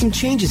or make some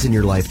changes in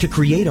your life to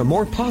create a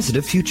more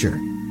positive future?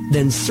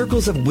 Then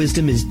Circles of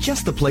Wisdom is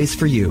just the place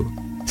for you.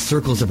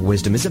 Circles of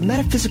Wisdom is a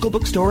metaphysical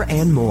bookstore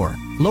and more,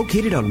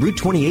 located on Route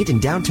 28 in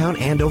downtown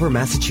Andover,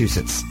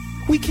 Massachusetts.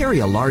 We carry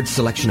a large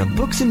selection of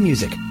books and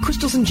music,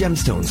 crystals and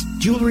gemstones,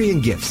 jewelry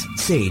and gifts,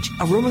 sage,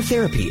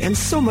 aromatherapy, and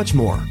so much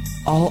more,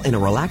 all in a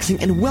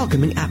relaxing and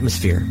welcoming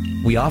atmosphere.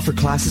 We offer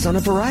classes on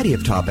a variety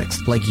of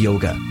topics like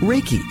yoga,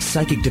 Reiki,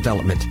 psychic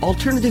development,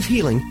 alternative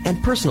healing,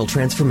 and personal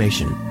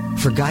transformation.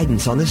 For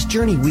guidance on this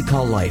journey we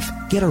call life,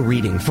 get a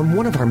reading from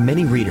one of our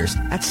many readers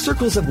at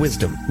Circles of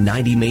Wisdom,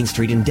 90 Main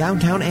Street in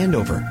downtown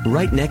Andover,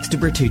 right next to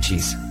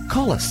Bertucci's.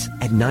 Call us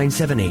at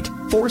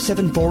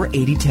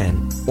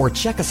 978-474-8010 or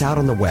check us out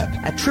on the web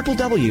at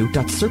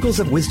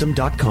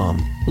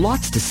www.circlesofwisdom.com.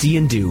 Lots to see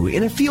and do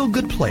in a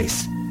feel-good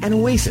place, an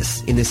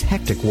oasis in this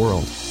hectic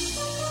world.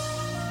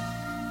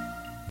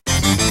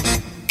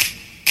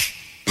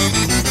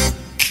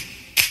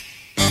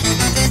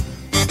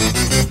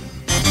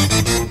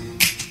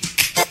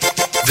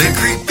 They're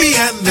creepy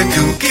and they're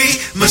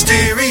kooky,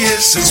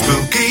 mysterious and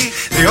spooky.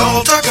 They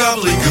all talk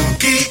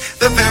gobbledygooky,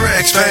 the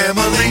Parax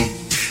family.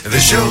 The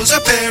shows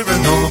are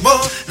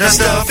paranormal, not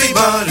stuffy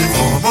but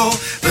informal.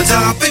 The The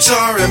topics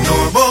are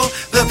abnormal.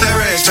 The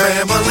Parax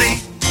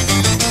family.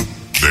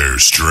 They're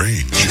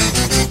strange,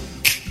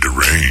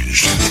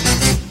 deranged,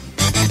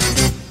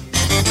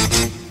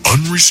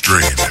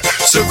 unrestrained.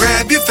 So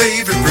grab your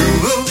favorite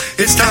brew.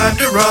 It's time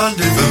to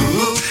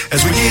rendezvous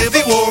as we give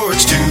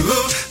awards to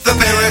the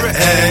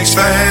Parax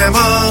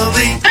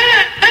family.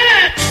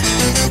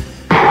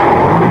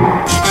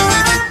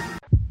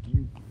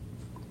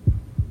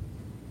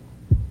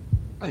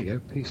 There you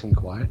go, peace and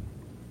quiet.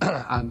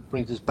 And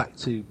brings us back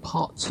to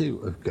part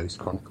 2 of Ghost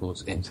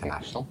Chronicles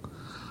International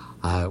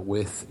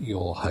with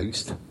your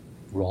host,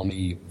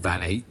 Ronnie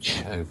Van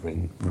H. over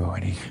in...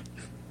 Ronnie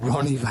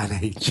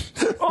Van H.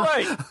 All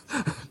right.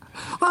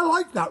 I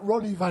like that,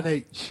 Ronnie Van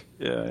H.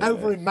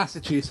 Over in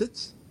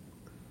Massachusetts.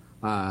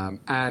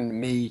 And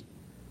me,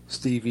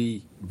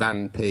 Stevie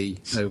Van P.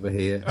 over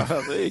here.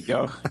 Oh, there you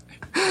go.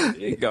 There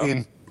you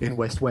go. In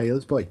West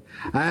Wales, boy.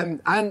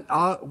 And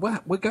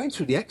we're going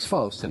through the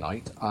X-Files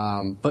tonight,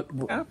 but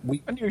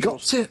we've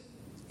got to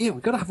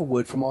have a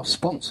word from our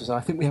sponsors. And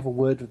I think we have a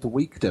word of the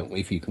week, don't we,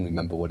 if you can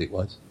remember what it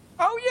was?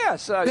 Oh,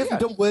 yes. We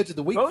haven't done word of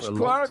the week Ghost for a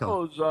long time.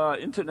 Chronicles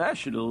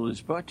International is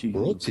brought to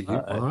you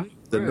by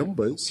the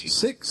numbers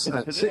 6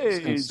 and 6 and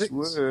 6. Today's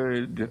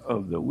word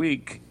of the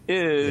week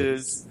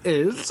is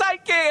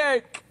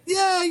psychic.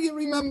 Yeah, you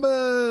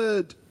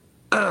remembered.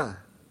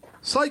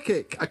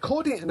 Psychic.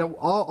 According to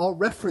our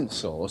reference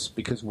source,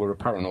 because we're a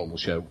paranormal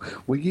show,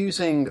 we're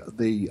using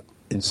the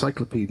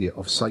Encyclopedia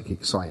of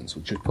Psychic Science,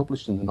 which was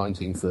published in the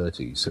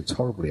 1930s, so it's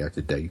horribly out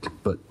of date,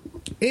 but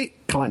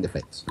it kind of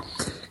fits,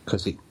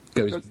 because it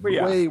goes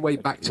way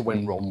back to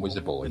when Ron was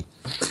a boy.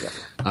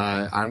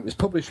 And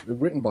it was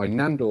written by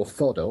Nandor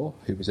Fodor,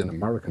 who was an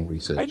American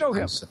researcher. I know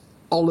him.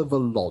 Oliver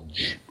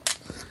Lodge.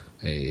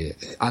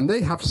 And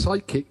they have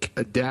psychic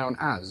down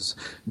as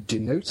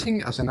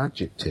denoting as an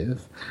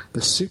adjective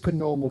the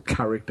supernormal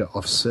character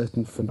of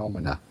certain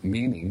phenomena,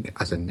 meaning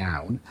as a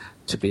noun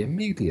to be a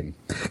medium.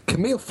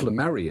 Camille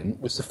Flammarion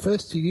was the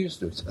first to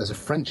use it as a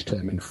French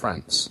term in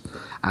France,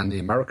 and the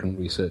American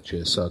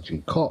researcher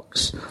Sergeant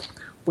Cox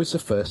was the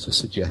first to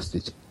suggest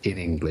it in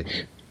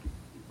English.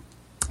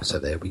 So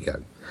there we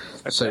go.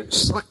 So,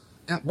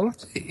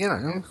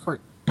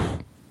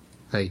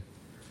 hey,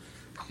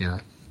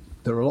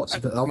 there are lots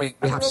of... we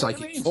have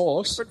psychic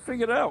force. But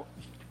figure it out.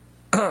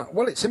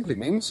 Well, it simply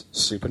means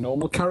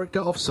supernormal character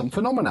of some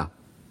phenomena.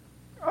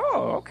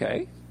 Oh,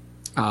 okay.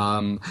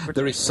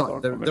 There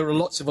are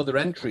lots of other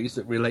entries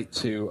that relate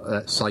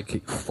to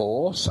psychic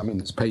force. I mean,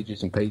 there's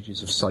pages and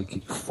pages of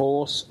psychic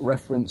force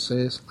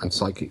references, and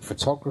psychic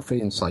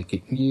photography, and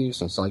psychic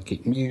news, and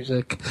psychic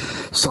music,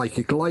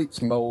 psychic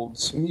lights,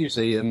 molds,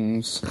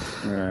 museums,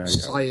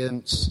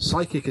 science,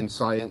 psychic and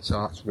science,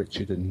 arts,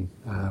 Richard and...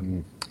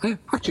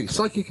 actually,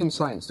 Psychic and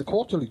Science, the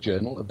quarterly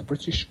journal of the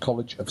British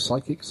College of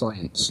Psychic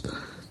Science.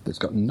 That's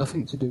got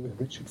nothing to do with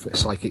Richard.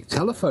 Psychic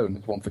telephone,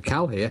 there's one for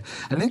Cal here.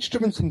 An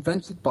instrument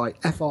invented by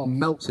F.R.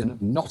 Melton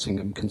of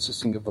Nottingham,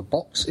 consisting of a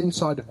box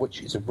inside of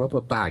which is a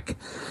rubber bag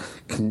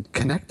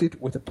connected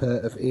with a pair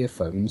of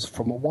earphones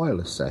from a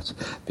wireless set.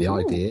 The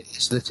idea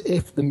is that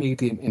if the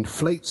medium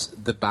inflates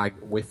the bag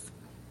with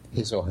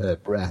his or her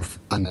breath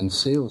and then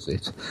seals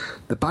it,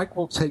 the bag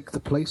will take the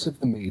place of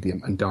the medium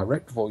and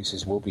direct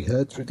voices will be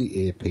heard through the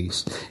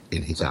earpiece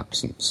in his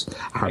absence.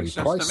 Harry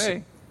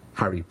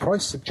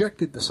Price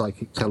subjected the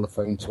psychic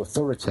telephone to a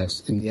thorough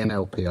test in the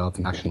NLPR,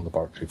 the National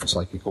Laboratory for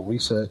Psychical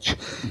Research.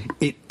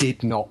 It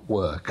did not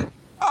work.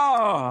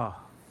 Oh!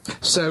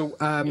 So,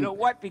 you know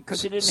what?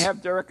 Because he didn't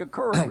have Derek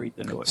Akur read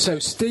the noise. So,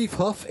 Steve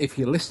Huff, if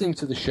you're listening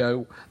to the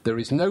show, there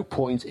is no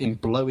point in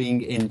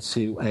blowing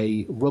into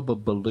a rubber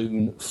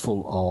balloon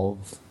full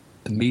of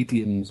the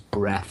medium's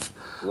breath.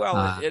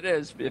 Well, it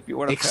is, if you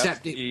want to pass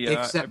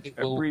the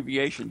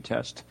abbreviation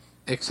test.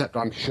 Except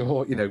I'm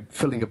sure,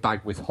 filling a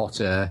bag with hot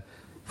air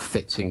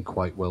fits in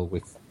quite well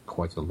with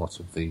quite a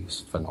lot of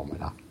these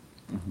phenomena.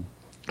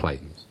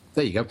 Claims.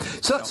 There you go.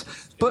 So that's...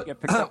 But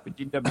get picked up with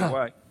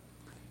DWI.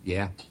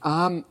 Yeah.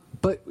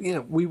 But,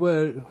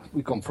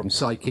 we've gone from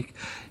psychic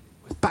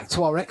back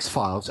to our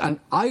X-Files. And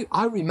I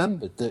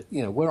remembered that,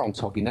 we're on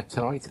TogiNet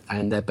tonight,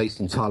 and they're based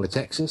in Tyler,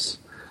 Texas.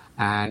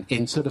 And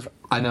in sort of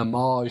an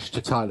homage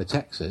to Tyler,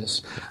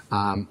 Texas,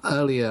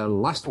 earlier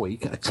last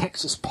week, a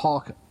Texas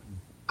park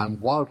and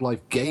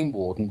wildlife game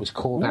warden was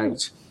called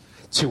out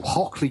to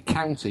Hockley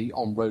County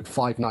on Road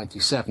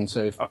 597.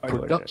 So if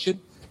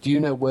production... Do you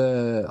know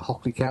where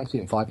Hockley County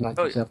and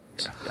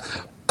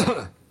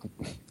 597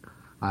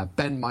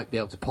 Ben might be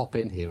able to pop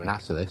in here and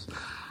answer this.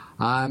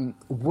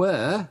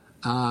 Where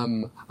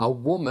a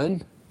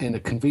woman in a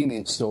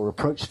convenience store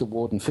approached the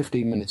warden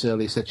 15 minutes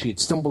earlier, said she had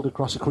stumbled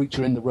across a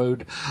creature in the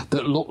road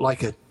that looked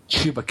like a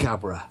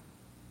chupacabra.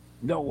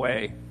 No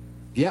way.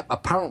 Yep,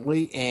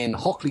 apparently in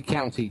Hockley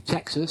County,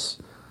 Texas,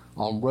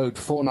 on Road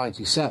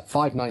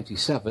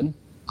 597,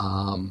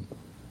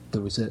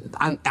 there was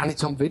and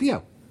it's on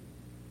video.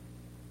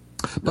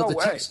 But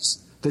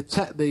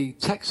the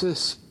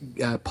Texas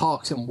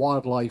Parks and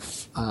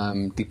Wildlife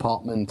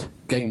Department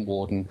game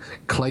warden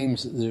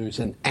claims that there is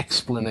an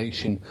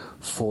explanation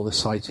for the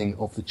sighting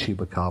of the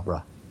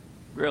chupacabra.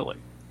 Really?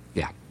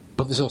 Yeah,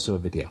 but there's also a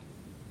video.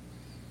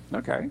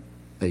 Okay.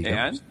 There you go.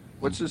 And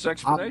what's his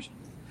explanation?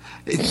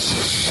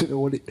 You know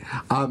what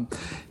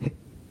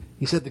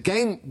he said the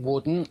game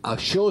warden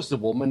assures the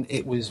woman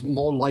it was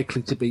more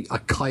likely to be a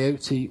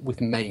coyote with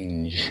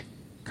mange.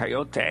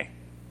 Coyote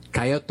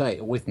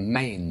with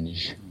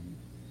mange.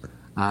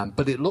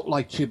 But it looked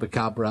like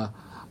Chupacabra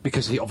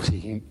because the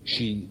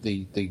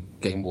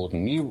game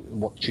warden knew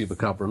what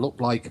Chupacabra looked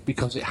like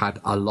because it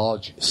had a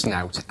large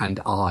snout and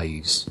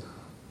eyes.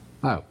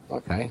 Oh,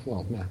 okay.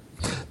 Well, yeah.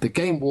 The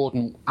game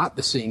warden at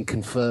the scene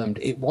confirmed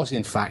it was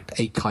in fact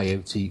a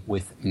coyote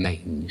with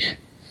mange.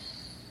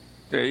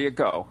 There you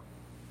go.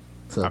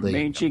 So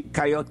mangy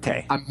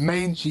coyote. A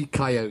mangy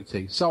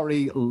coyote.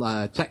 Sorry,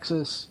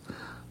 Texas,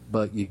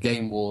 but your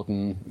game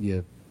warden,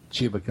 your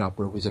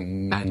Chupacabra was a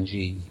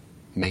mangy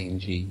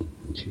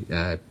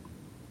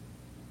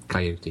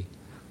coyote.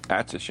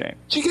 That's a shame.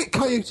 Do you get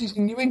coyotes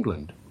in New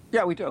England?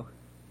 Yeah, we do.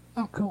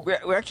 Oh, cool.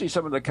 We actually,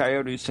 some of the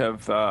coyotes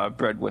have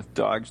bred with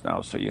dogs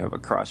now, so you have a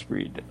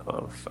crossbreed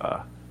of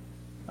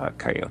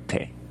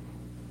coyote.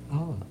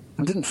 Oh,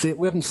 I didn't see it.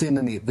 We haven't seen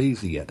any of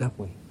these yet, have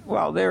we?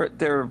 Well,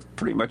 they're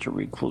pretty much a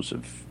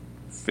reclusive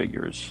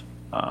figures.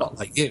 Not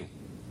like you.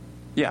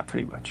 Yeah,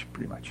 pretty much.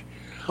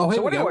 Oh, here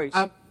So we anyways-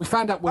 go. We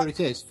found out where it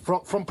is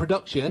from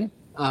production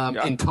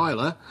in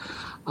Tyler.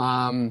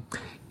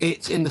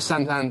 It's in the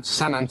San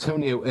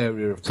Antonio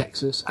area of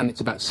Texas, and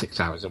it's about 6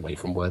 hours away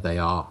from where they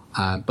are.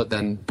 But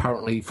then,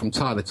 apparently, from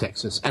Tyler,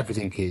 Texas,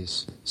 everything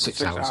is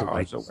six hours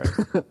away.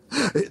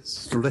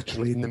 It's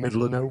literally in the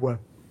middle of nowhere.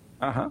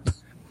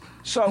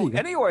 So,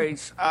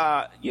 anyways,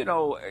 as you I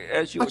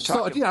were just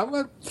thought,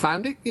 talking,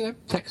 found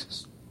it,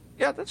 Texas.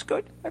 yeah, that's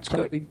good. That's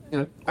good. Totally,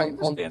 I on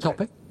understand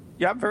topic. that.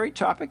 Yeah, very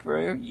topic.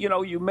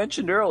 You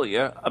mentioned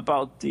earlier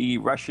about the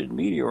Russian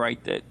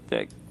meteorite that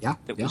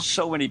was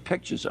so many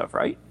pictures of,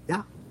 right?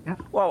 Yeah.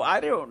 Well,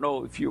 I don't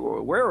know if you were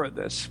aware of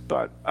this,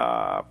 but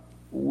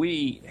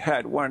we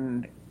had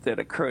one that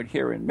occurred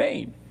here in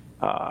Maine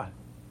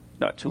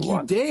not too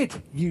long.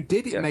 You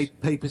did. It Yes.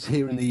 made papers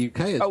here in the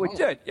UK as well. Oh, it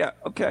did. Yeah.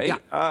 Okay.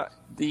 Yeah.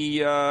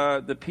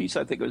 The piece,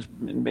 I think it was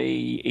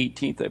May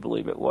 18th, I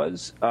believe it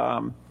was.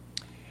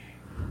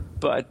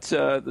 But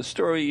the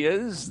story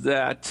is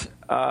that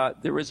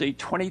there is a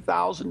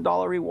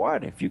 $20,000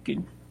 reward if you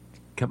can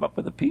come up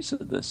with a piece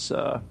of this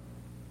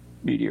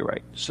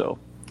meteorite. So,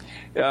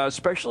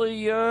 especially,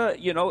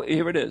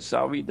 here it is.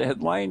 I'll read the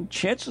headline.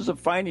 Chances of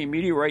finding a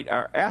meteorite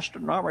are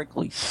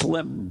astronomically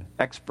slim,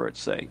 experts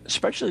say,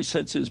 especially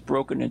since it's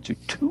broken into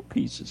two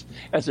pieces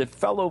as it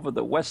fell over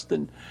the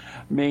western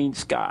Maine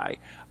sky.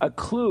 A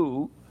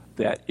clue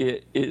that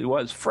it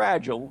was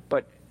fragile,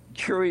 but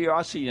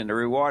curiosity and the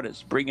reward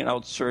is bringing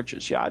out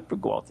searchers. Yeah, I'd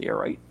go out there,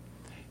 right?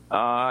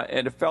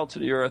 And it fell to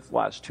the earth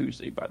last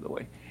Tuesday, by the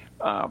way.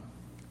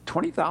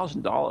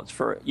 $20,000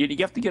 for you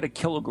have to get a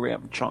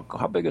kilogram chunk.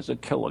 How big is a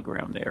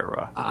kilogram there?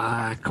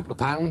 A couple of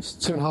pounds,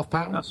 2.5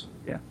 pounds.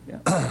 Yeah.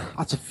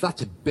 That's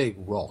a big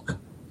rock.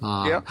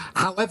 Yeah.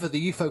 However,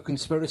 the UFO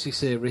conspiracy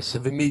theorists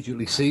have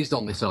immediately seized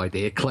on this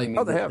idea, claiming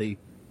Oh, they that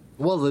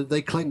have.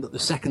 they claim that the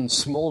second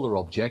smaller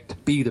object,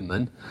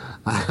 Biederman,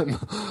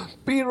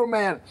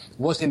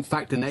 was in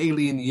fact an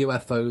alien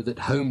UFO that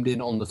homed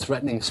in on the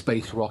threatening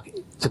space rock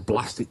to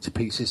blast it to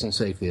pieces and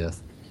save the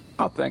Earth.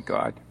 Oh, thank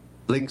God.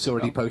 Links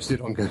already posted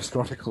on Ghost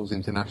Chronicles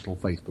International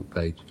Facebook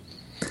page.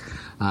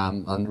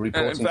 And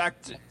reporting In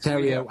fact,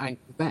 Ontario and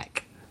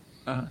Quebec.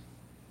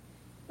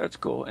 That's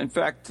cool. In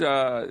fact,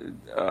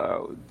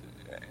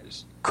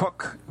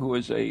 Cook, who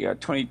is a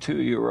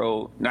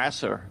 22-year-old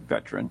NASA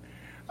veteran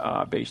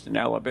based in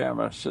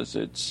Alabama, says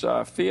it's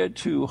fair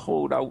to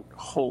hold out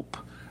hope,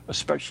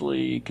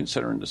 especially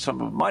considering the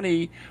sum of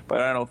money,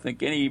 but I don't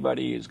think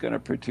anybody is going to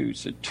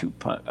produce a 2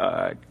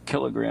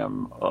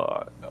 kilogram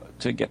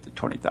to get the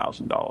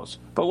 $20,000.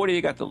 But what do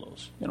you got to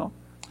lose,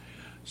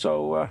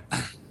 So...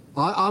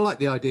 I like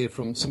the idea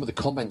from some of the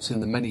comments in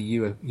the many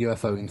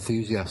UFO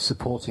enthusiasts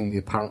supporting the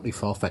apparently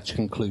far-fetched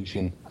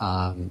conclusion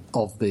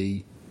of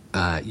the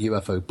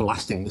UFO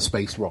blasting the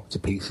space rock to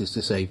pieces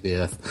to save the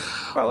Earth.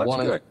 Well,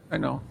 that's good. I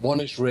know. One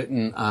has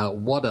written,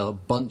 what a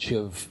bunch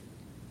of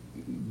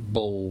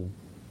bull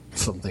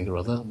something or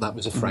other. That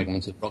was a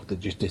fragmented rock that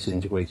just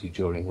disintegrated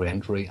during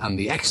re-entry, and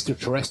the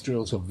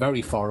extraterrestrials are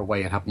very far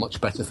away and have much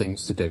better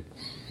things to do.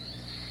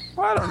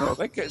 Well, I don't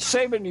know.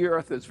 Saving the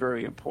Earth is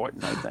very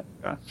important, I think.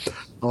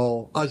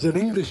 Oh, as an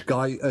English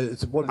guy,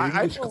 it's one of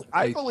the English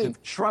I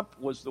believe Trump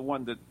was the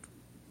one that,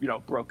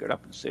 broke it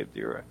up and saved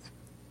the Earth.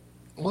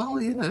 Well,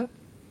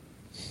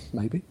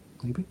 maybe.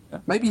 Yeah.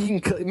 Maybe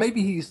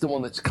he's the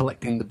one that's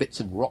collecting the bits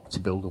of rock to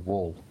build a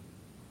wall.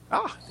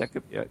 Ah, that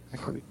could be it.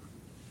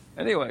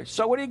 Anyway,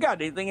 so what do you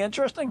got? Anything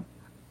interesting?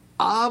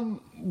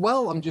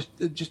 Well, I'm just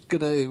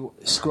going to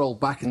scroll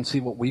back and see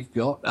what we've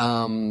got.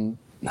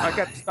 I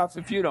got stuff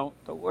if you don't.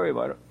 Don't worry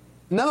about it.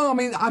 No, I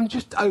mean, I'm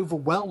just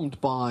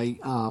overwhelmed by,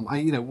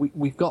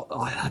 we've got,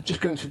 I'm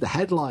just going through the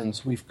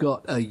headlines. We've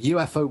got a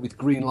UFO with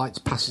green lights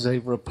passes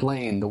over a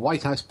plane. The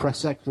White House press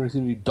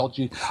secretary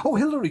dodges. Oh,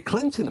 Hillary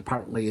Clinton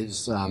apparently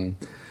is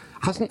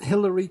hasn't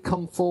Hillary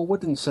come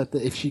forward and said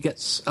that if she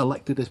gets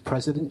elected as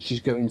president,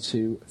 she's going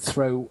to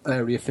throw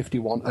Area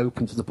 51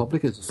 open to the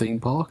public as a theme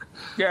park?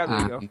 Yeah,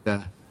 there you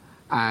go.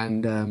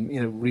 And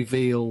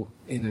reveal,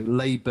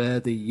 lay bare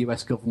the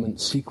U.S.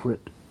 government's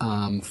secret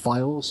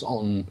files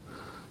on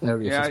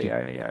Area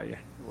 51. Yeah.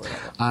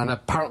 And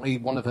apparently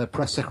one of her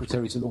press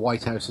secretaries at the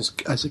White House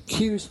has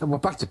accused, and we're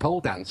back to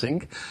pole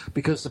dancing,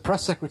 because the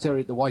press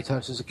secretary at the White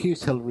House has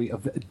accused Hillary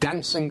of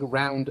dancing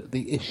around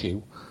the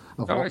issue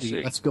of what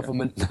the US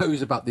government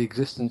knows about the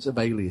existence of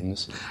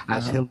aliens,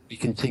 as Hillary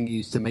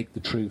continues to make the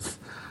truth,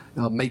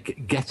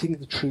 getting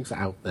the truth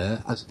out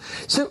there.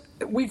 So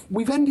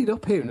we've ended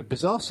up here in a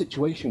bizarre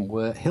situation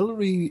where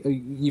Hillary,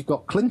 you've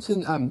got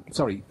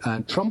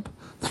Trump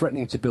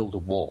threatening to build a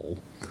wall,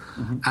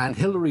 and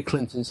Hillary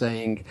Clinton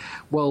saying,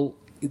 well,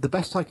 the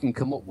best I can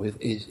come up with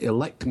is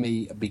elect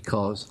me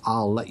because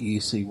I'll let you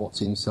see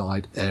what's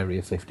inside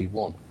Area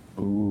 51.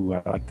 Ooh,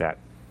 I like that.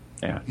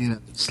 Yeah.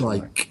 It's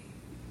like,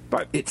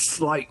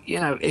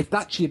 if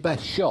that's your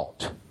best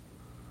shot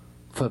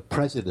for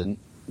president,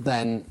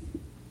 then,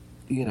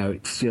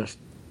 it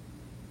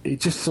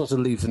just sort of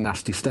leaves a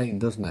nasty stain,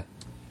 doesn't it?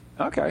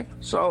 Okay,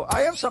 so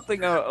I have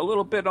something a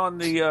little bit on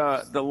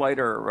the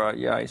lighter.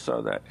 I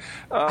saw that.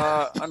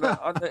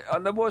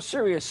 On the more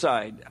serious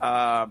side,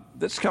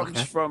 this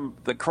comes from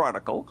the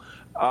Chronicle.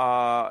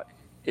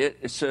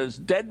 It says,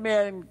 "Dead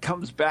man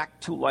comes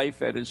back to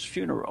life at his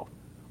funeral.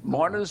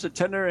 Mourners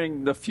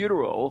attending the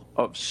funeral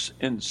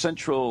in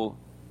central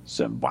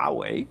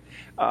Zimbabwe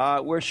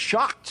were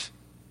shocked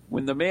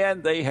when the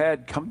man they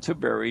had come to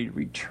bury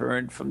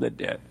returned from the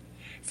dead.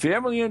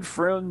 Family and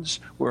friends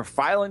were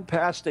filing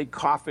past a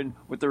coffin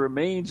with the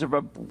remains of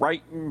a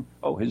Brighton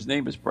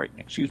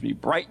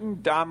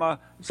Dama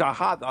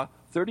Zahada,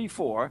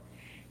 34,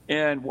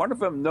 and one of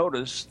them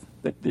noticed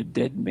that the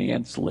dead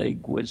man's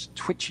leg was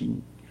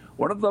twitching.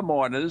 One of the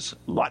mourners,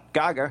 Lot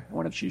Gaga, I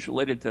wonder if she's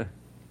related to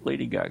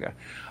Lady Gaga,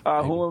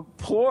 who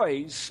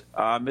employs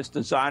Mr.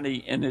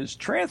 Zani in his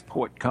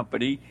transport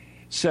company,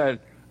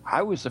 said,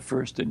 I was the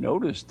first to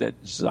notice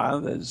that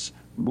Zana's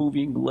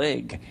moving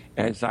leg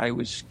as I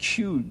was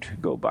cued to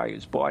go by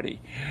his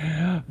body.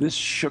 This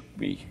shook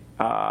me.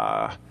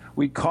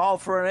 We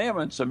called for an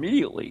ambulance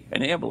immediately,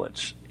 and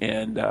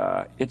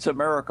it's a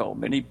miracle.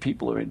 Many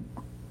people are in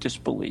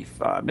disbelief.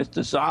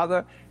 Mr.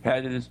 Zada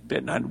had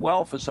been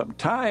unwell for some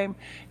time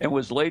and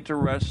was laid to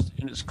rest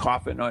in his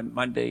coffin on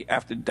Monday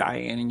after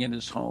dying in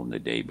his home the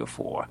day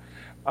before.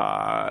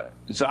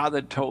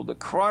 Zada told the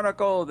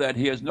Chronicle that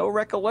he has no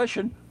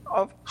recollection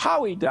of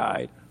how he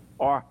died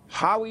or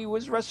how he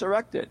was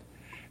resurrected,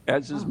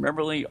 as his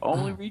memory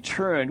only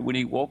returned when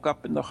he woke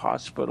up in the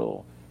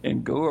hospital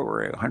in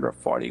Gururi,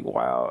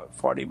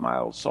 140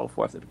 miles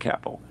southwest of the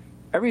capital.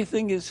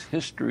 Everything is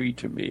history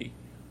to me.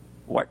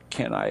 What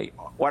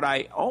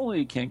I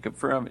only can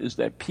confirm is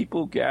that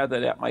people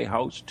gathered at my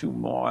house to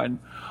mourn,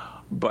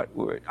 but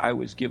I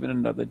was given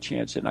another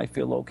chance, and I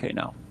feel okay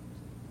now.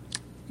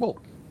 Well,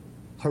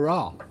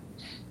 hurrah.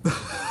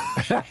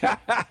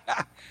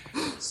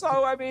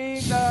 So, I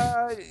mean,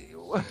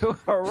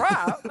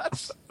 hurrah!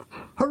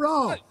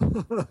 Hurrah!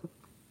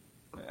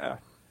 Yeah.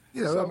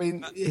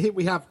 Here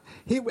we have.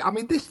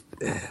 This.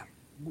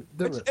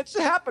 It's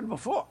happened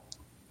before.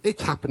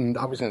 It's happened.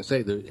 I was going to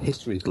say the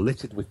history is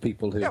littered with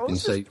people who have been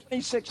saved.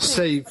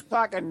 2016. We're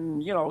talking,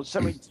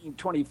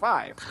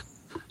 1725.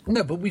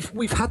 No, but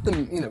we've had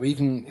them.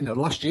 Even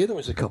last year there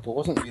was a couple,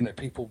 wasn't there?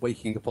 People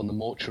waking up on the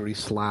mortuary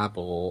slab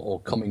or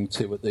coming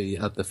to at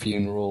the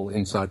funeral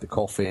inside the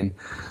coffin.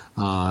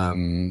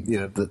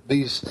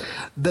 These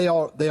they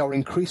are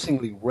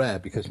increasingly rare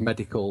because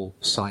medical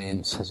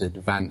science has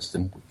advanced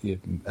and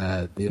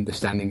the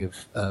understanding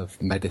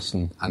of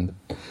medicine and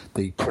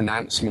the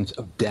pronouncement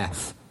of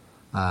death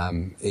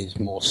is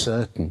more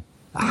certain.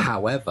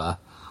 However,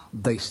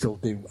 they still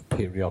do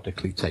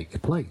periodically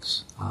take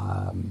place.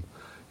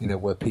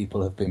 Where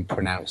people have been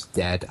pronounced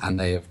dead and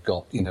they have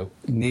got,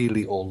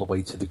 nearly all the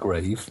way to the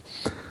grave.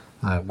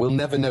 We'll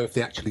never know if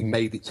they actually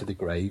made it to the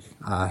grave.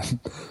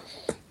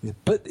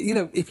 But,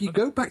 if you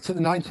go back to the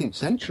 19th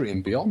century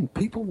and beyond,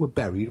 people were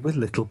buried with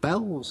little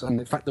bells. And,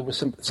 in fact, there were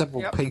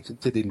several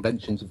patented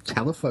inventions of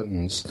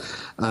telephones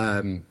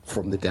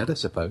from the dead, I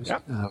suppose.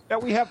 Yep.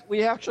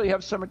 We actually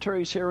have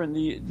cemeteries here in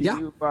the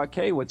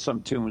UK with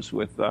some tombs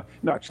with, UK,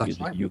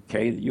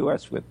 the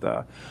US with,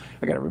 I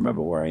got to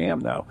remember where I am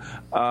now,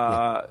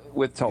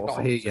 with telephones.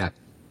 Not here yet.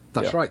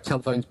 That's right,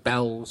 telephones,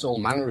 bells, all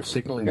manner of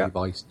signalling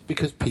devices,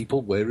 because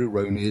people were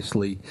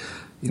erroneously,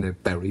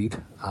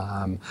 buried.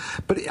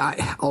 But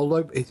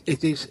although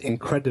it is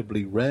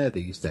incredibly rare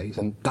these days,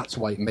 and that's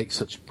why it makes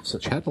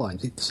such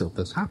headlines, it still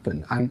does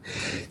happen. And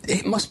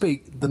it must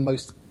be the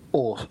most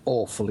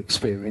awful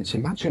experience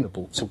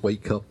imaginable to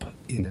wake up,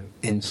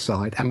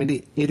 inside. I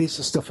mean, it is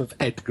the stuff of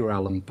Edgar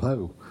Allan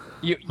Poe.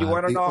 You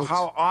want to know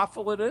how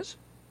awful it is?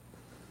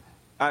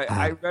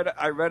 I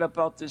read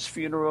about this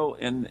funeral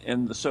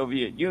in the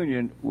Soviet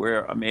Union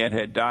where a man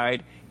had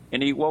died,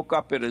 and he woke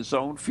up at his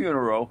own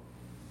funeral,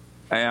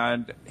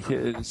 and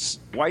his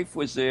wife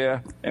was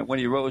there, and when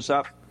he rose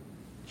up,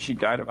 she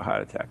died of a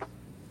heart attack.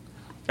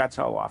 That's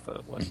how awful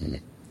it was.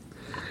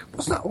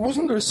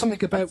 Wasn't there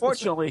something about...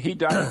 Fortunately, he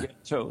died again,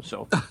 too,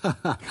 so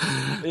there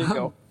you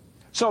go.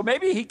 So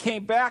maybe he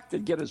came back to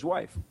get his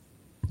wife.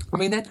 I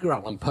mean, Edgar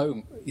Allan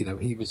Poe,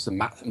 he was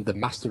the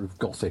master of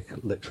Gothic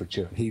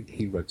literature.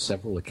 He wrote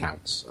several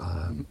accounts,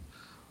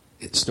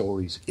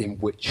 stories in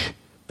which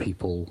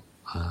people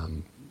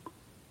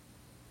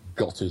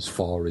got as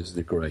far as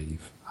the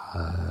grave.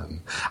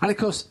 And of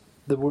course,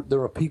 there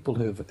are people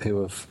who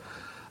have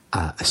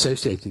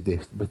associated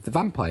this with the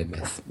vampire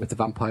myth, with the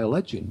vampire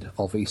legend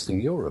of Eastern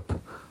Europe,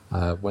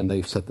 when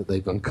they've said that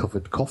they've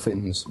uncovered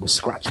coffins with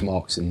scratch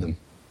marks in them.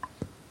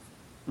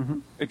 Mm-hmm.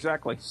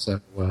 Exactly.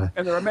 So,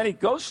 and there are many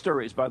ghost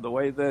stories, by the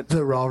way. That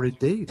there are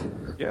indeed.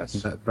 Yes.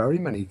 Very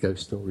many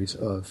ghost stories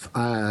of.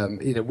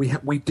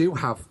 We do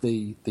have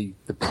the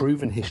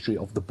proven history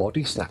of the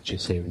body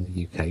snatchers here in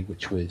the UK,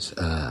 which was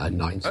a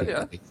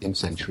 19th, 18th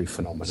century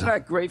phenomenon. Isn't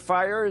that Grey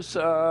Friars?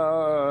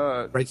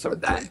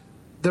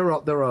 There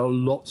are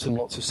lots and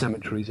lots of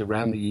cemeteries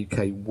around the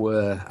UK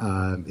where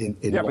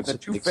but the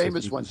two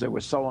famous ones that were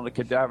selling the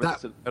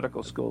cadavers to the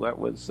medical school, that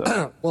was...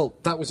 well,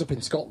 that was up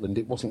in Scotland.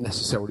 It wasn't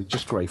necessarily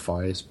just Grey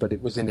Friars, but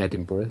it was in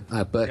Edinburgh.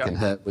 Burke and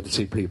Hurt were the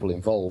two people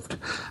involved.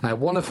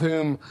 One of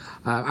whom,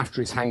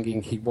 after his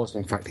hanging, his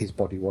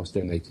body was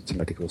donated to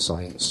medical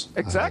science.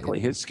 Exactly.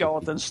 His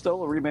skeleton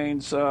still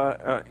remains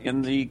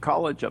in the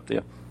college up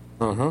there.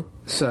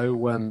 So...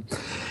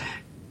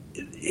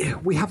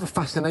 we have a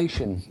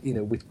fascination,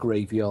 with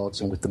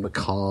graveyards and with the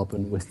macabre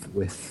and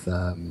with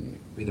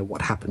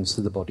what happens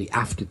to the body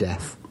after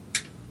death.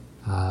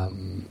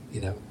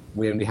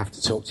 We only have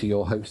to talk to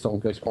your host on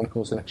Ghost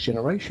Chronicles: The Next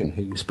Generation,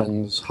 who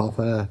spends half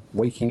her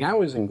waking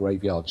hours in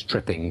graveyards,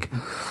 tripping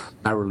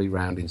merrily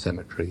round in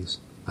cemeteries.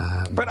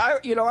 But I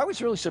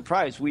was really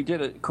surprised. We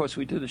did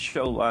a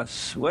show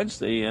last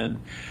Wednesday, and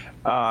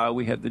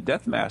we had the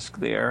Death Mask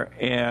there,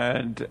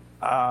 and.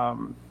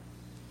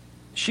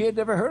 She had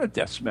never heard of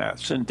death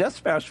masks, and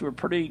death masks were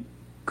pretty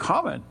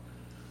common.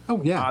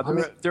 Oh, yeah.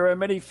 There are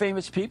many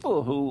famous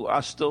people who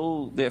are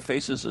their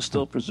faces are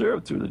still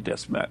preserved through the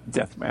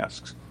death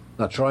masks.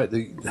 That's right.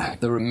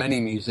 There are many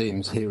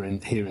museums here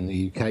in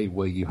the UK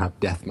where you have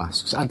death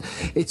masks, and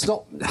it's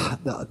not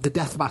the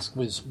death mask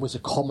was a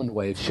common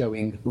way of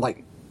showing,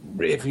 like.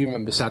 If you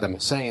remember Saddam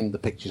Hussein, the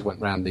pictures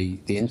went around the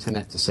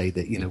internet to say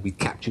that, we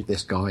captured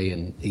this guy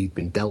and he'd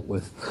been dealt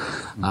with.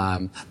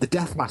 The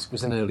death mask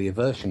was an earlier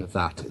version of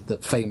that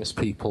famous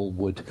people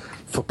would,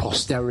 for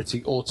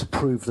posterity or to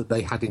prove that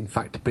they had in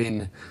fact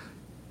been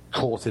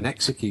caught and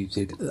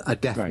executed, a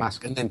death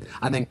mask, and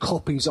then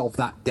copies of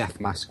that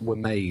death mask were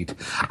made.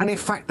 And in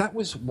fact, that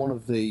was one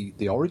of the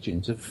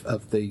origins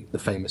of the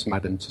famous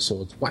Madame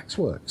Tussauds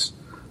waxworks.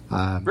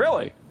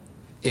 Really?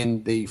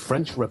 In the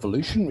French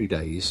Revolutionary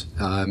days,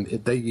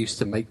 they used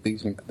to make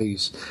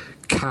these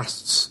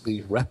casts,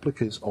 these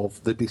replicas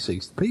of the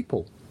deceased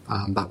people.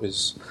 That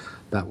was,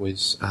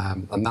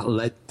 and that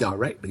led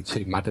directly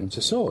to Madame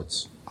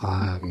Tussauds,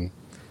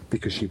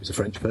 because she was a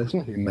French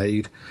person who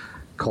made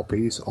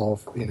copies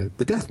of,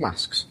 the death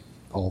masks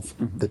of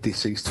the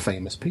deceased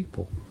famous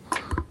people.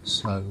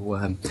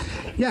 So,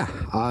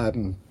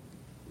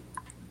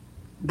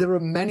 there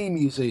are many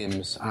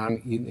museums,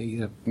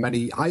 and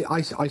many.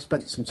 I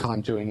spent some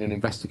time doing an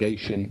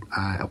investigation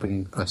up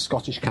in a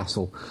Scottish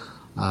castle,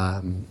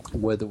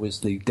 where there was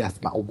the death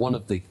mask, or one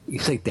of the. You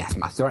say death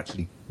mask; they're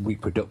actually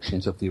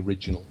reproductions of the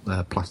original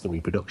plaster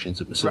reproductions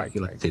that were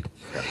circulated.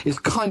 Right. It's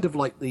kind of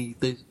like the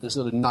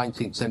sort of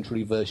 19th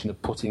century version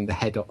of putting the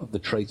head of the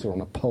traitor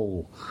on a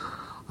pole.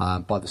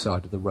 By the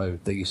side of the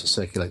road, they used to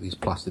circulate these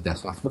plaster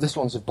death masks. But this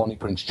one's of Bonnie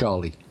Prince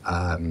Charlie.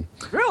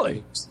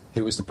 Really?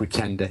 Who was the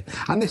pretender.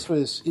 And this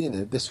was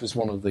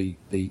one of the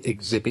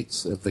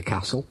exhibits of the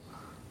castle.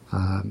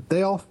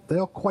 They are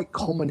quite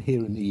common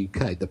here in the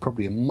UK. They're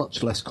probably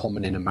much less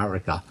common in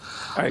America.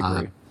 I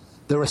agree.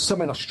 There are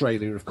some in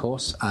Australia, of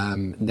course.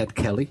 Ned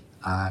Kelly,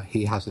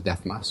 he has a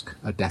death mask,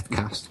 a death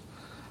cast.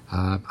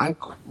 And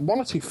one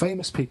or two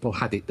famous people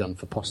had it done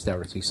for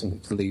posterity, something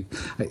to leave.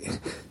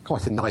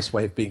 Quite a nice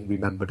way of being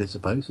remembered, I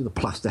suppose, with a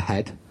plaster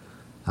head.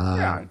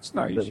 It's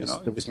nice,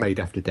 that was made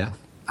after death.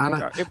 And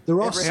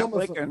there are Abraham some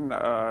Lincoln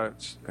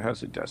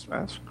has a death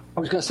mask. I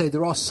was going to say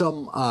there are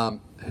some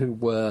who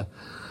were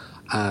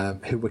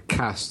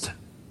cast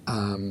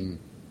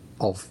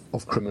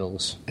of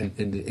criminals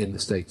in the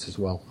States as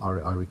well.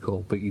 I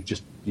recall, but you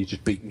just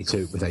beat me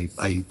to it with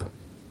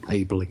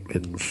Abe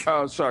Lincoln's.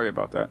 Oh, sorry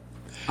about that.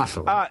 That's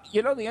all right.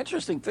 The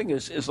interesting thing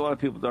is a lot of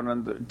people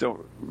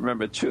don't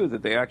remember too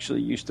that they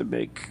actually used to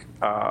make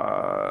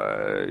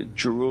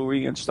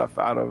jewelry and stuff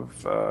out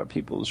of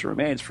people's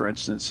remains. For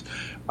instance,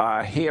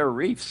 hair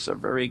wreaths are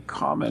very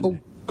common. Oh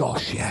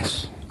gosh,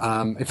 yes.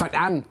 In fact,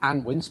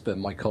 Anne Winsper,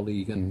 my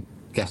colleague and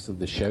guest of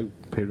the show,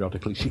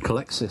 periodically she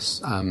collects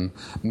this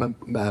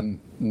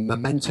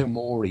memento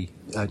mori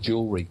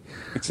jewelry.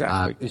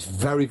 Exactly. It's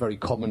very, very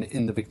common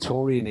in the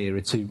Victorian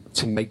era to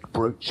make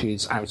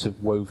brooches out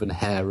of woven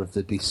hair of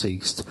the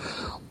deceased,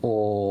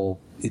 or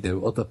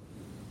other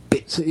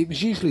bits. It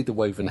was usually the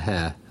woven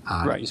hair.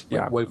 It was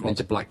woven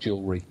into black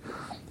jewelry.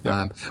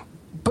 Yeah.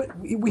 But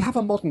we have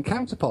a modern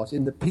counterpart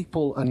in that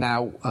people are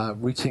now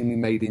routinely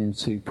made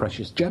into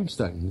precious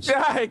gemstones.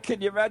 Yeah,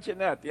 can you imagine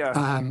that?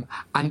 Yeah.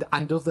 And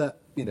other,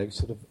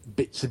 sort of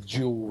bits of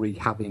jewellery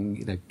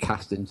having,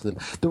 cast into them.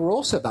 There were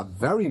also that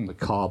very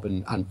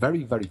macabre and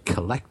very, very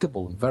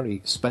collectible and very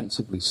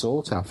expensively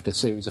sought after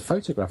series of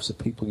photographs that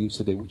people used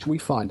to do, which we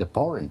find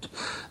abhorrent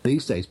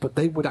these days. But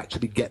they would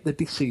actually get the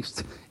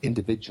deceased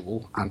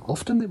individual, and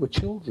often they were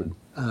children,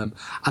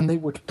 and they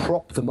would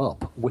prop them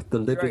up with the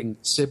living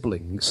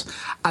siblings,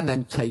 and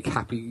then take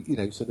happy,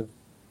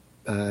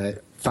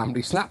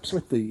 family snaps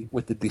with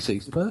the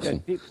deceased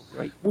person,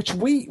 which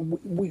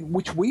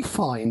we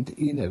find,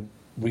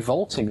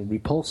 revolting and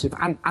repulsive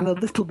and a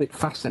little bit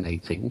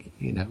fascinating.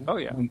 Oh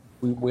yeah,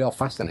 we are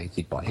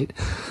fascinated by it,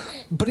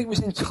 but it was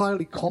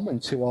entirely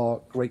common to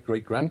our great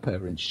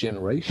grandparents'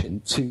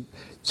 generation to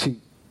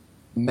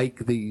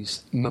make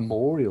these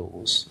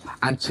memorials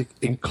and to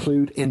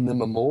include in the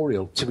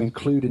memorial, to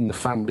include in the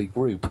family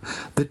group,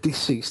 the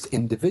deceased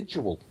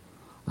individual.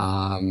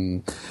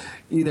 We're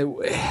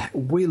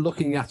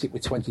looking at it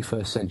with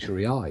 21st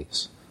century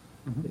eyes.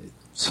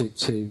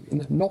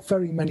 Not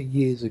very many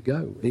years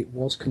ago, it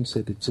was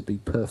considered to be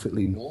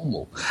perfectly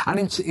normal. And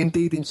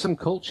indeed, in some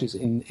cultures,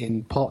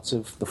 in parts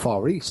of the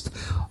Far East,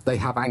 they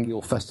have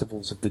annual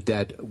festivals of the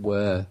dead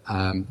where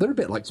they're a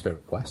bit like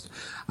Spirit Quest.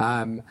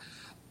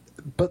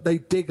 But they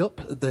dig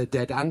up their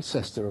dead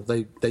ancestor.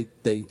 They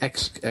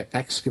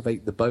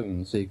excavate the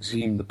bones. They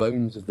exhume the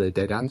bones of their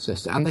dead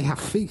ancestor, and they have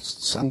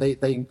feasts, and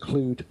they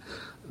include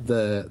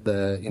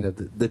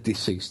the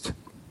deceased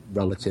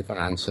relative and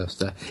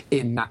ancestor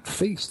in that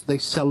feast. They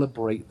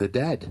celebrate the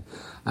dead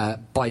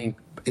in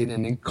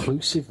an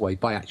inclusive way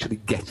by actually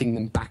getting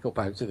them back up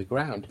out of the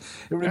ground.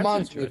 It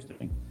reminds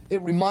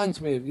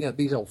me of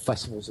these old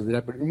festivals of the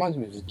dead, but it reminds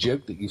me of a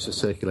joke that used to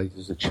circulate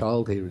as a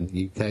child here in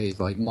the UK. It's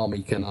like,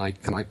 "Mommy, can I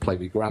play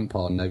with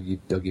Grandpa?" "No,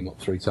 you've dug him up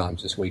 3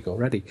 times this week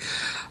already."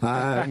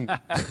 That's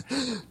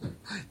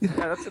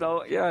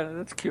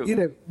cute.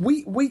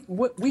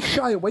 We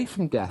shy away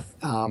from death.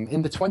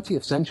 In the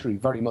 20th century,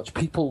 very much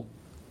people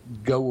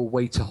go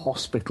away to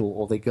hospital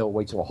or they go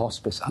away to a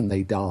hospice and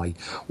they die.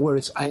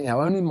 Whereas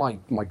only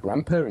my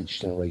grandparents'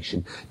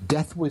 generation,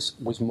 death was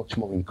much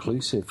more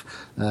inclusive.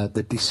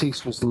 The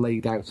deceased was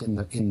laid out in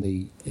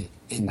the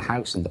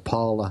house, in the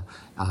parlour,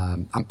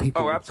 and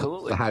people would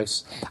come to the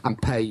house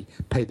and pay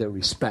their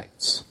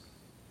respects.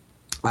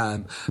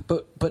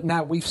 But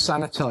now we've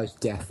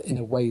sanitized death in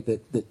a way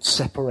that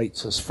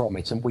separates us from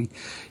it, and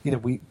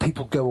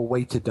people go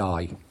away to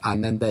die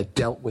and then they're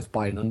dealt with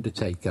by an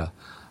undertaker.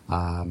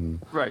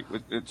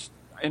 It's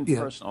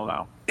impersonal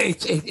now.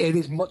 It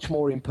is much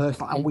more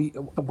impersonal, and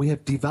we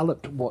have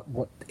developed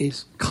what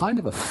is kind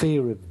of a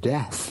fear of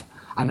death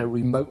and a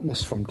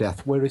remoteness from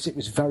death, whereas it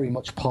was very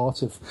much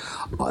part of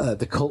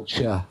the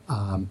culture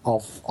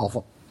of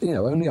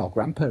only our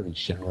grandparents'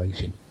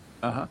 generation.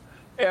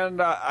 And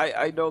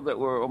I know that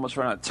we're almost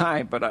running out of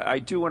time, but I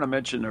do want to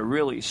mention a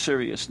really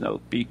serious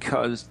note,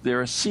 because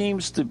there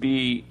seems to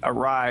be a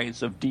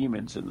rise of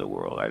demons in the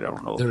world. I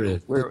don't know. There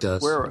is. Where It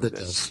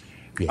does.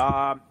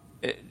 Yeah.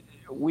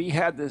 We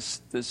had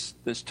this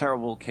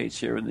terrible case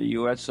here in the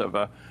U.S. of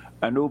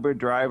an Uber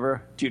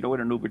driver. Do you know what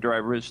an Uber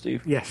driver is,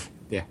 Steve? Yes.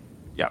 Yeah.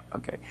 Yeah.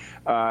 Okay.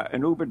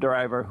 An Uber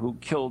driver who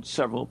killed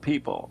several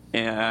people,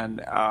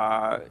 and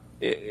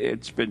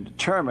it's been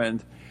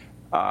determined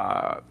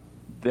that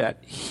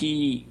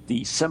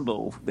the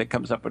symbol that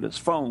comes up on his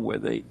phone, where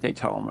they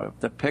tell him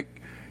to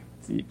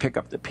pick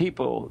up the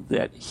people,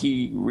 that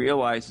he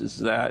realizes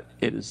that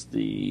it is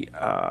the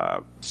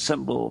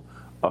symbol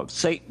of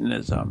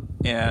Satanism,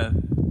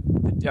 and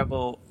the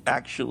devil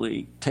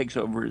actually takes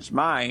over his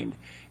mind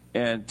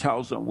and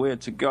tells him where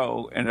to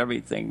go and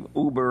everything.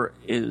 Uber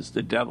is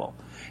the devil.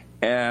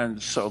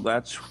 And so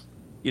that's,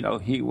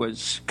 he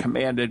was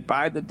commanded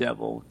by the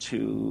devil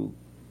to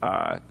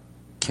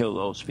kill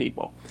those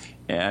people.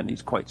 And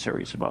he's quite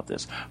serious about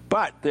this.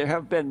 But there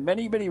have been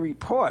many, many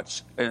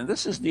reports, and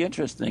this is the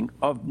interesting,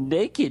 of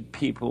naked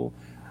people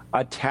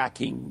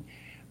attacking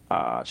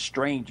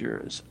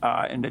strangers.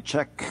 In the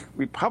Czech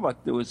Republic,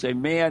 there was a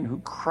man who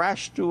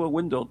crashed through a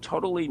window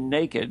totally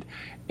naked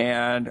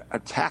and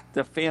attacked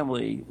the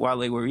family while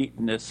they were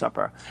eating their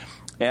supper.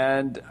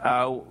 And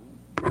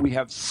we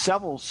have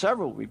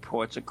several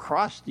reports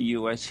across the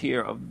U.S.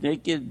 here of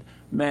naked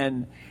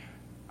men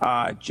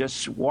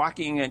just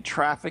walking in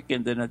traffic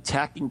and then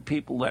attacking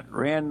people at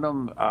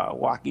random,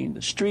 walking in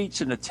the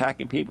streets and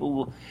attacking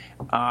people,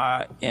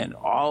 and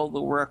all the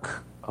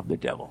work of the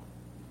devil.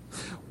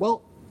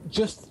 Well,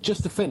 just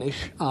to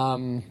finish,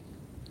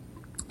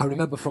 I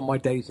remember from my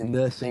days in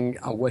nursing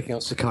and working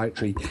on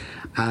psychiatry,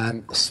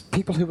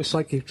 people who were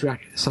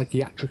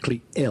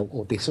psychiatrically ill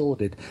or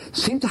disordered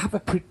seem to have a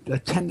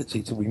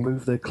tendency to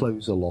remove their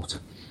clothes a lot.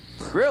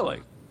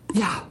 Really?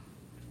 Yeah.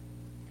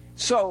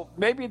 So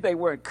maybe they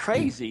weren't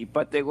crazy,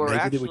 but they were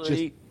They were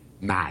just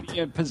mad.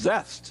 Being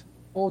possessed.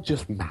 Or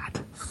just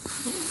mad.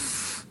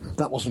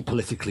 That wasn't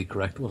politically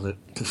correct, was it,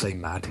 to say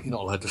mad? You're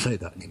not allowed to say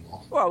that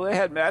anymore. Well, they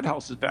had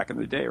madhouses back in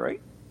the day, right?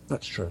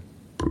 That's true.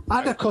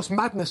 And of course,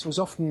 madness was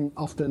often,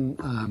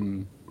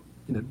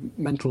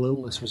 mental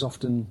illness was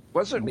often.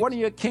 Was it one of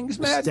your kings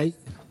mad?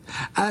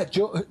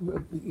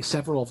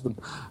 Several of them.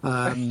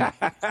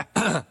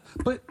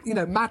 But,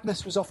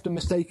 madness was often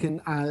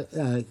mistaken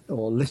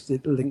or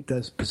linked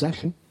as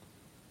possession.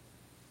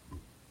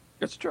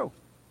 It's true.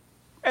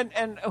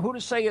 And who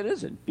to say it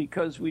isn't,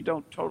 because we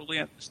don't totally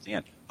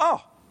understand.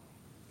 Oh,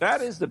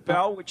 that is the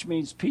bell, which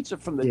means pizza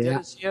from the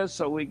dead is here.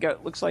 So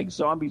looks like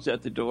zombies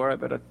at the door. I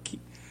better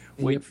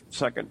wait for a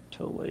second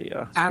till they.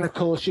 And of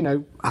course,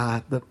 the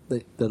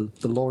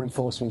law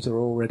enforcement are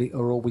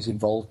always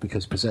involved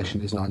because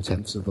possession is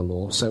 9/10 of the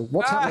law. So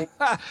what's happening?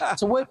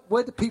 So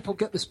where do people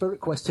get the Spirit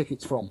Quest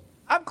tickets from?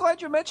 I'm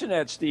glad you mentioned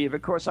that, Steve.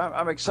 Of course,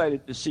 I'm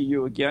excited to see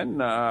you again.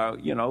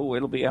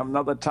 It'll be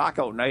another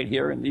taco night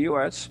here in the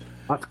U.S.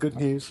 That's good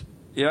news.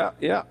 Yeah.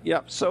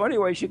 So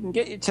anyways, you can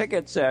get your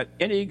tickets at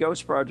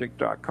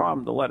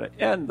neghostproject.com, the letter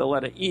N, the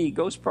letter E,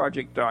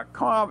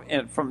 ghostproject.com.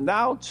 And from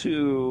now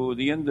to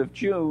the end of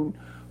June,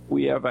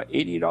 we have an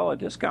 $80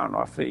 discount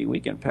off the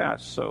weekend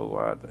pass.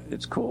 So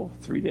it's cool.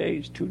 3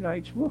 days, 2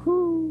 nights.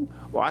 Woohoo!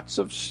 Lots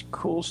of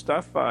cool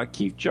stuff.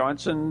 Keith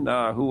Johnson,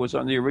 who was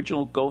on the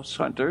original Ghost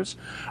Hunters,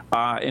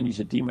 and he's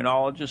a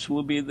demonologist,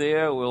 will be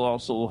there. We'll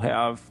also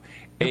have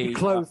He'll be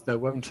clothed, though,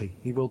 won't he?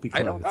 He will be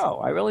clothed. I don't know.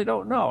 I really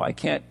don't know. I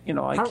can't,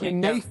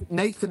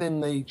 Nathan in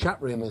the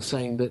chat room is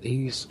saying that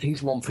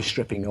he's one for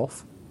stripping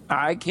off.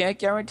 I can't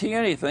guarantee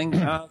anything.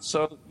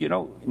 So,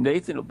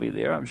 Nathan will be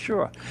there, I'm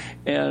sure.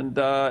 And,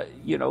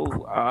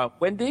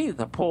 Wendy,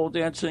 the pole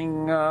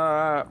dancing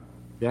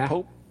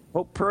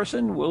Pope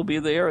person, will be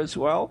there as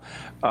well.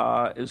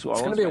 It's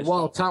going to be a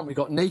wild time. We've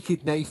got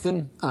Naked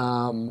Nathan,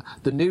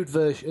 the nude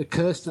version,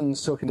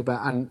 Kirsten's talking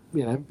about, and,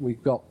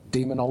 we've got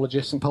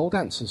demonologists and pole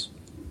dancers.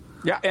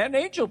 Yeah, and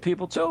angel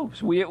people too.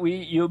 So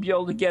you'll be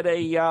able to get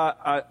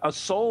a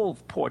soul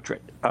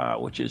portrait,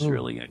 which is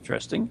really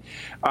interesting.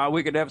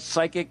 We're going to have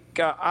psychic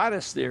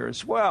artists there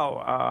as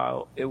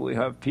well. We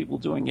have people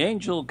doing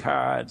angel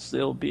cards.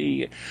 There'll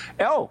be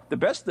the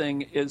best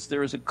thing is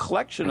there is a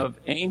collection of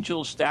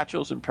angel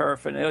statues and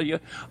paraphernalia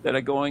that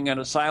are going on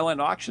a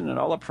silent auction, and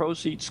all the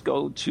proceeds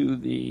go to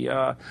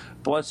the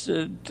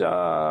Blessed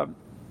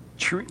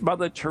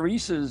Mother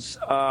Teresa's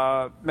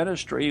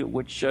ministry,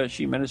 which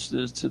she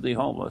ministers to the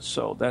homeless.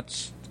 So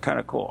that's kind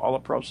of cool. All the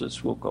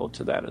proceeds will go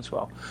to that as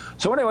well.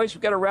 So anyways,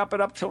 we've got to wrap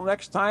it up till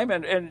next time.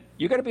 And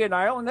you're going to be in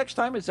Ireland next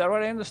time? Is that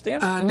what I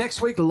understand?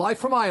 Next week, live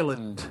from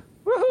Ireland.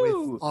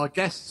 Woohoo! With our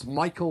guests,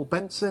 Michael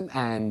Benson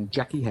and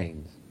Jackie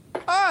Haynes.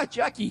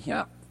 Jackie,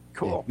 yeah.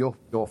 Cool. Yeah,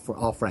 you're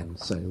our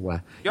friends. So,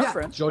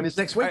 friends. Join us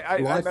next week. I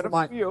met him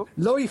from you.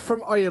 Live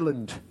from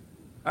Ireland.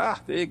 There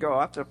you go.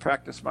 I'll have to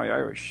practice my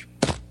Irish.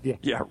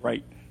 Yeah,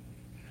 right.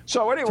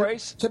 So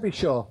anyways. To be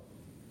sure.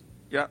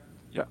 Yeah.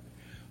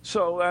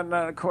 So, and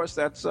of course,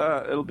 that's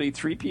it'll be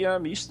 3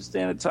 p.m. Eastern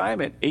Standard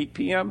Time at 8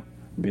 p.m.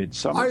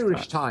 Midsummer's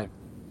Irish time.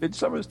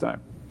 Midsummer's time.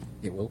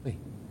 It will be.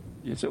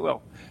 Yes, it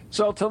will.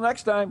 So, till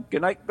next time,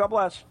 good night. God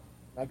bless.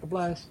 God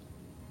bless.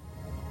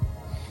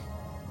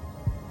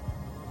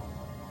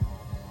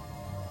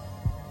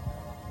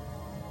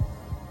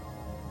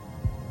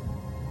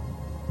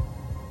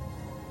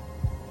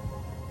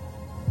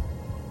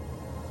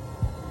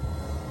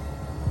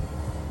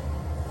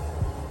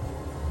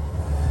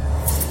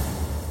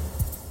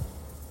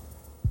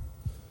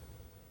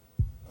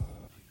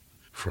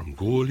 From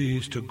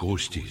ghoulies to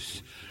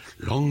ghosties,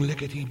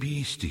 long-leggedy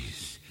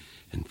beasties,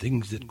 and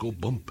things that go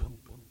bump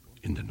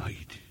in the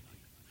night.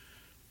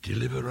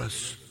 Deliver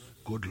us,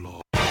 good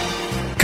Lord.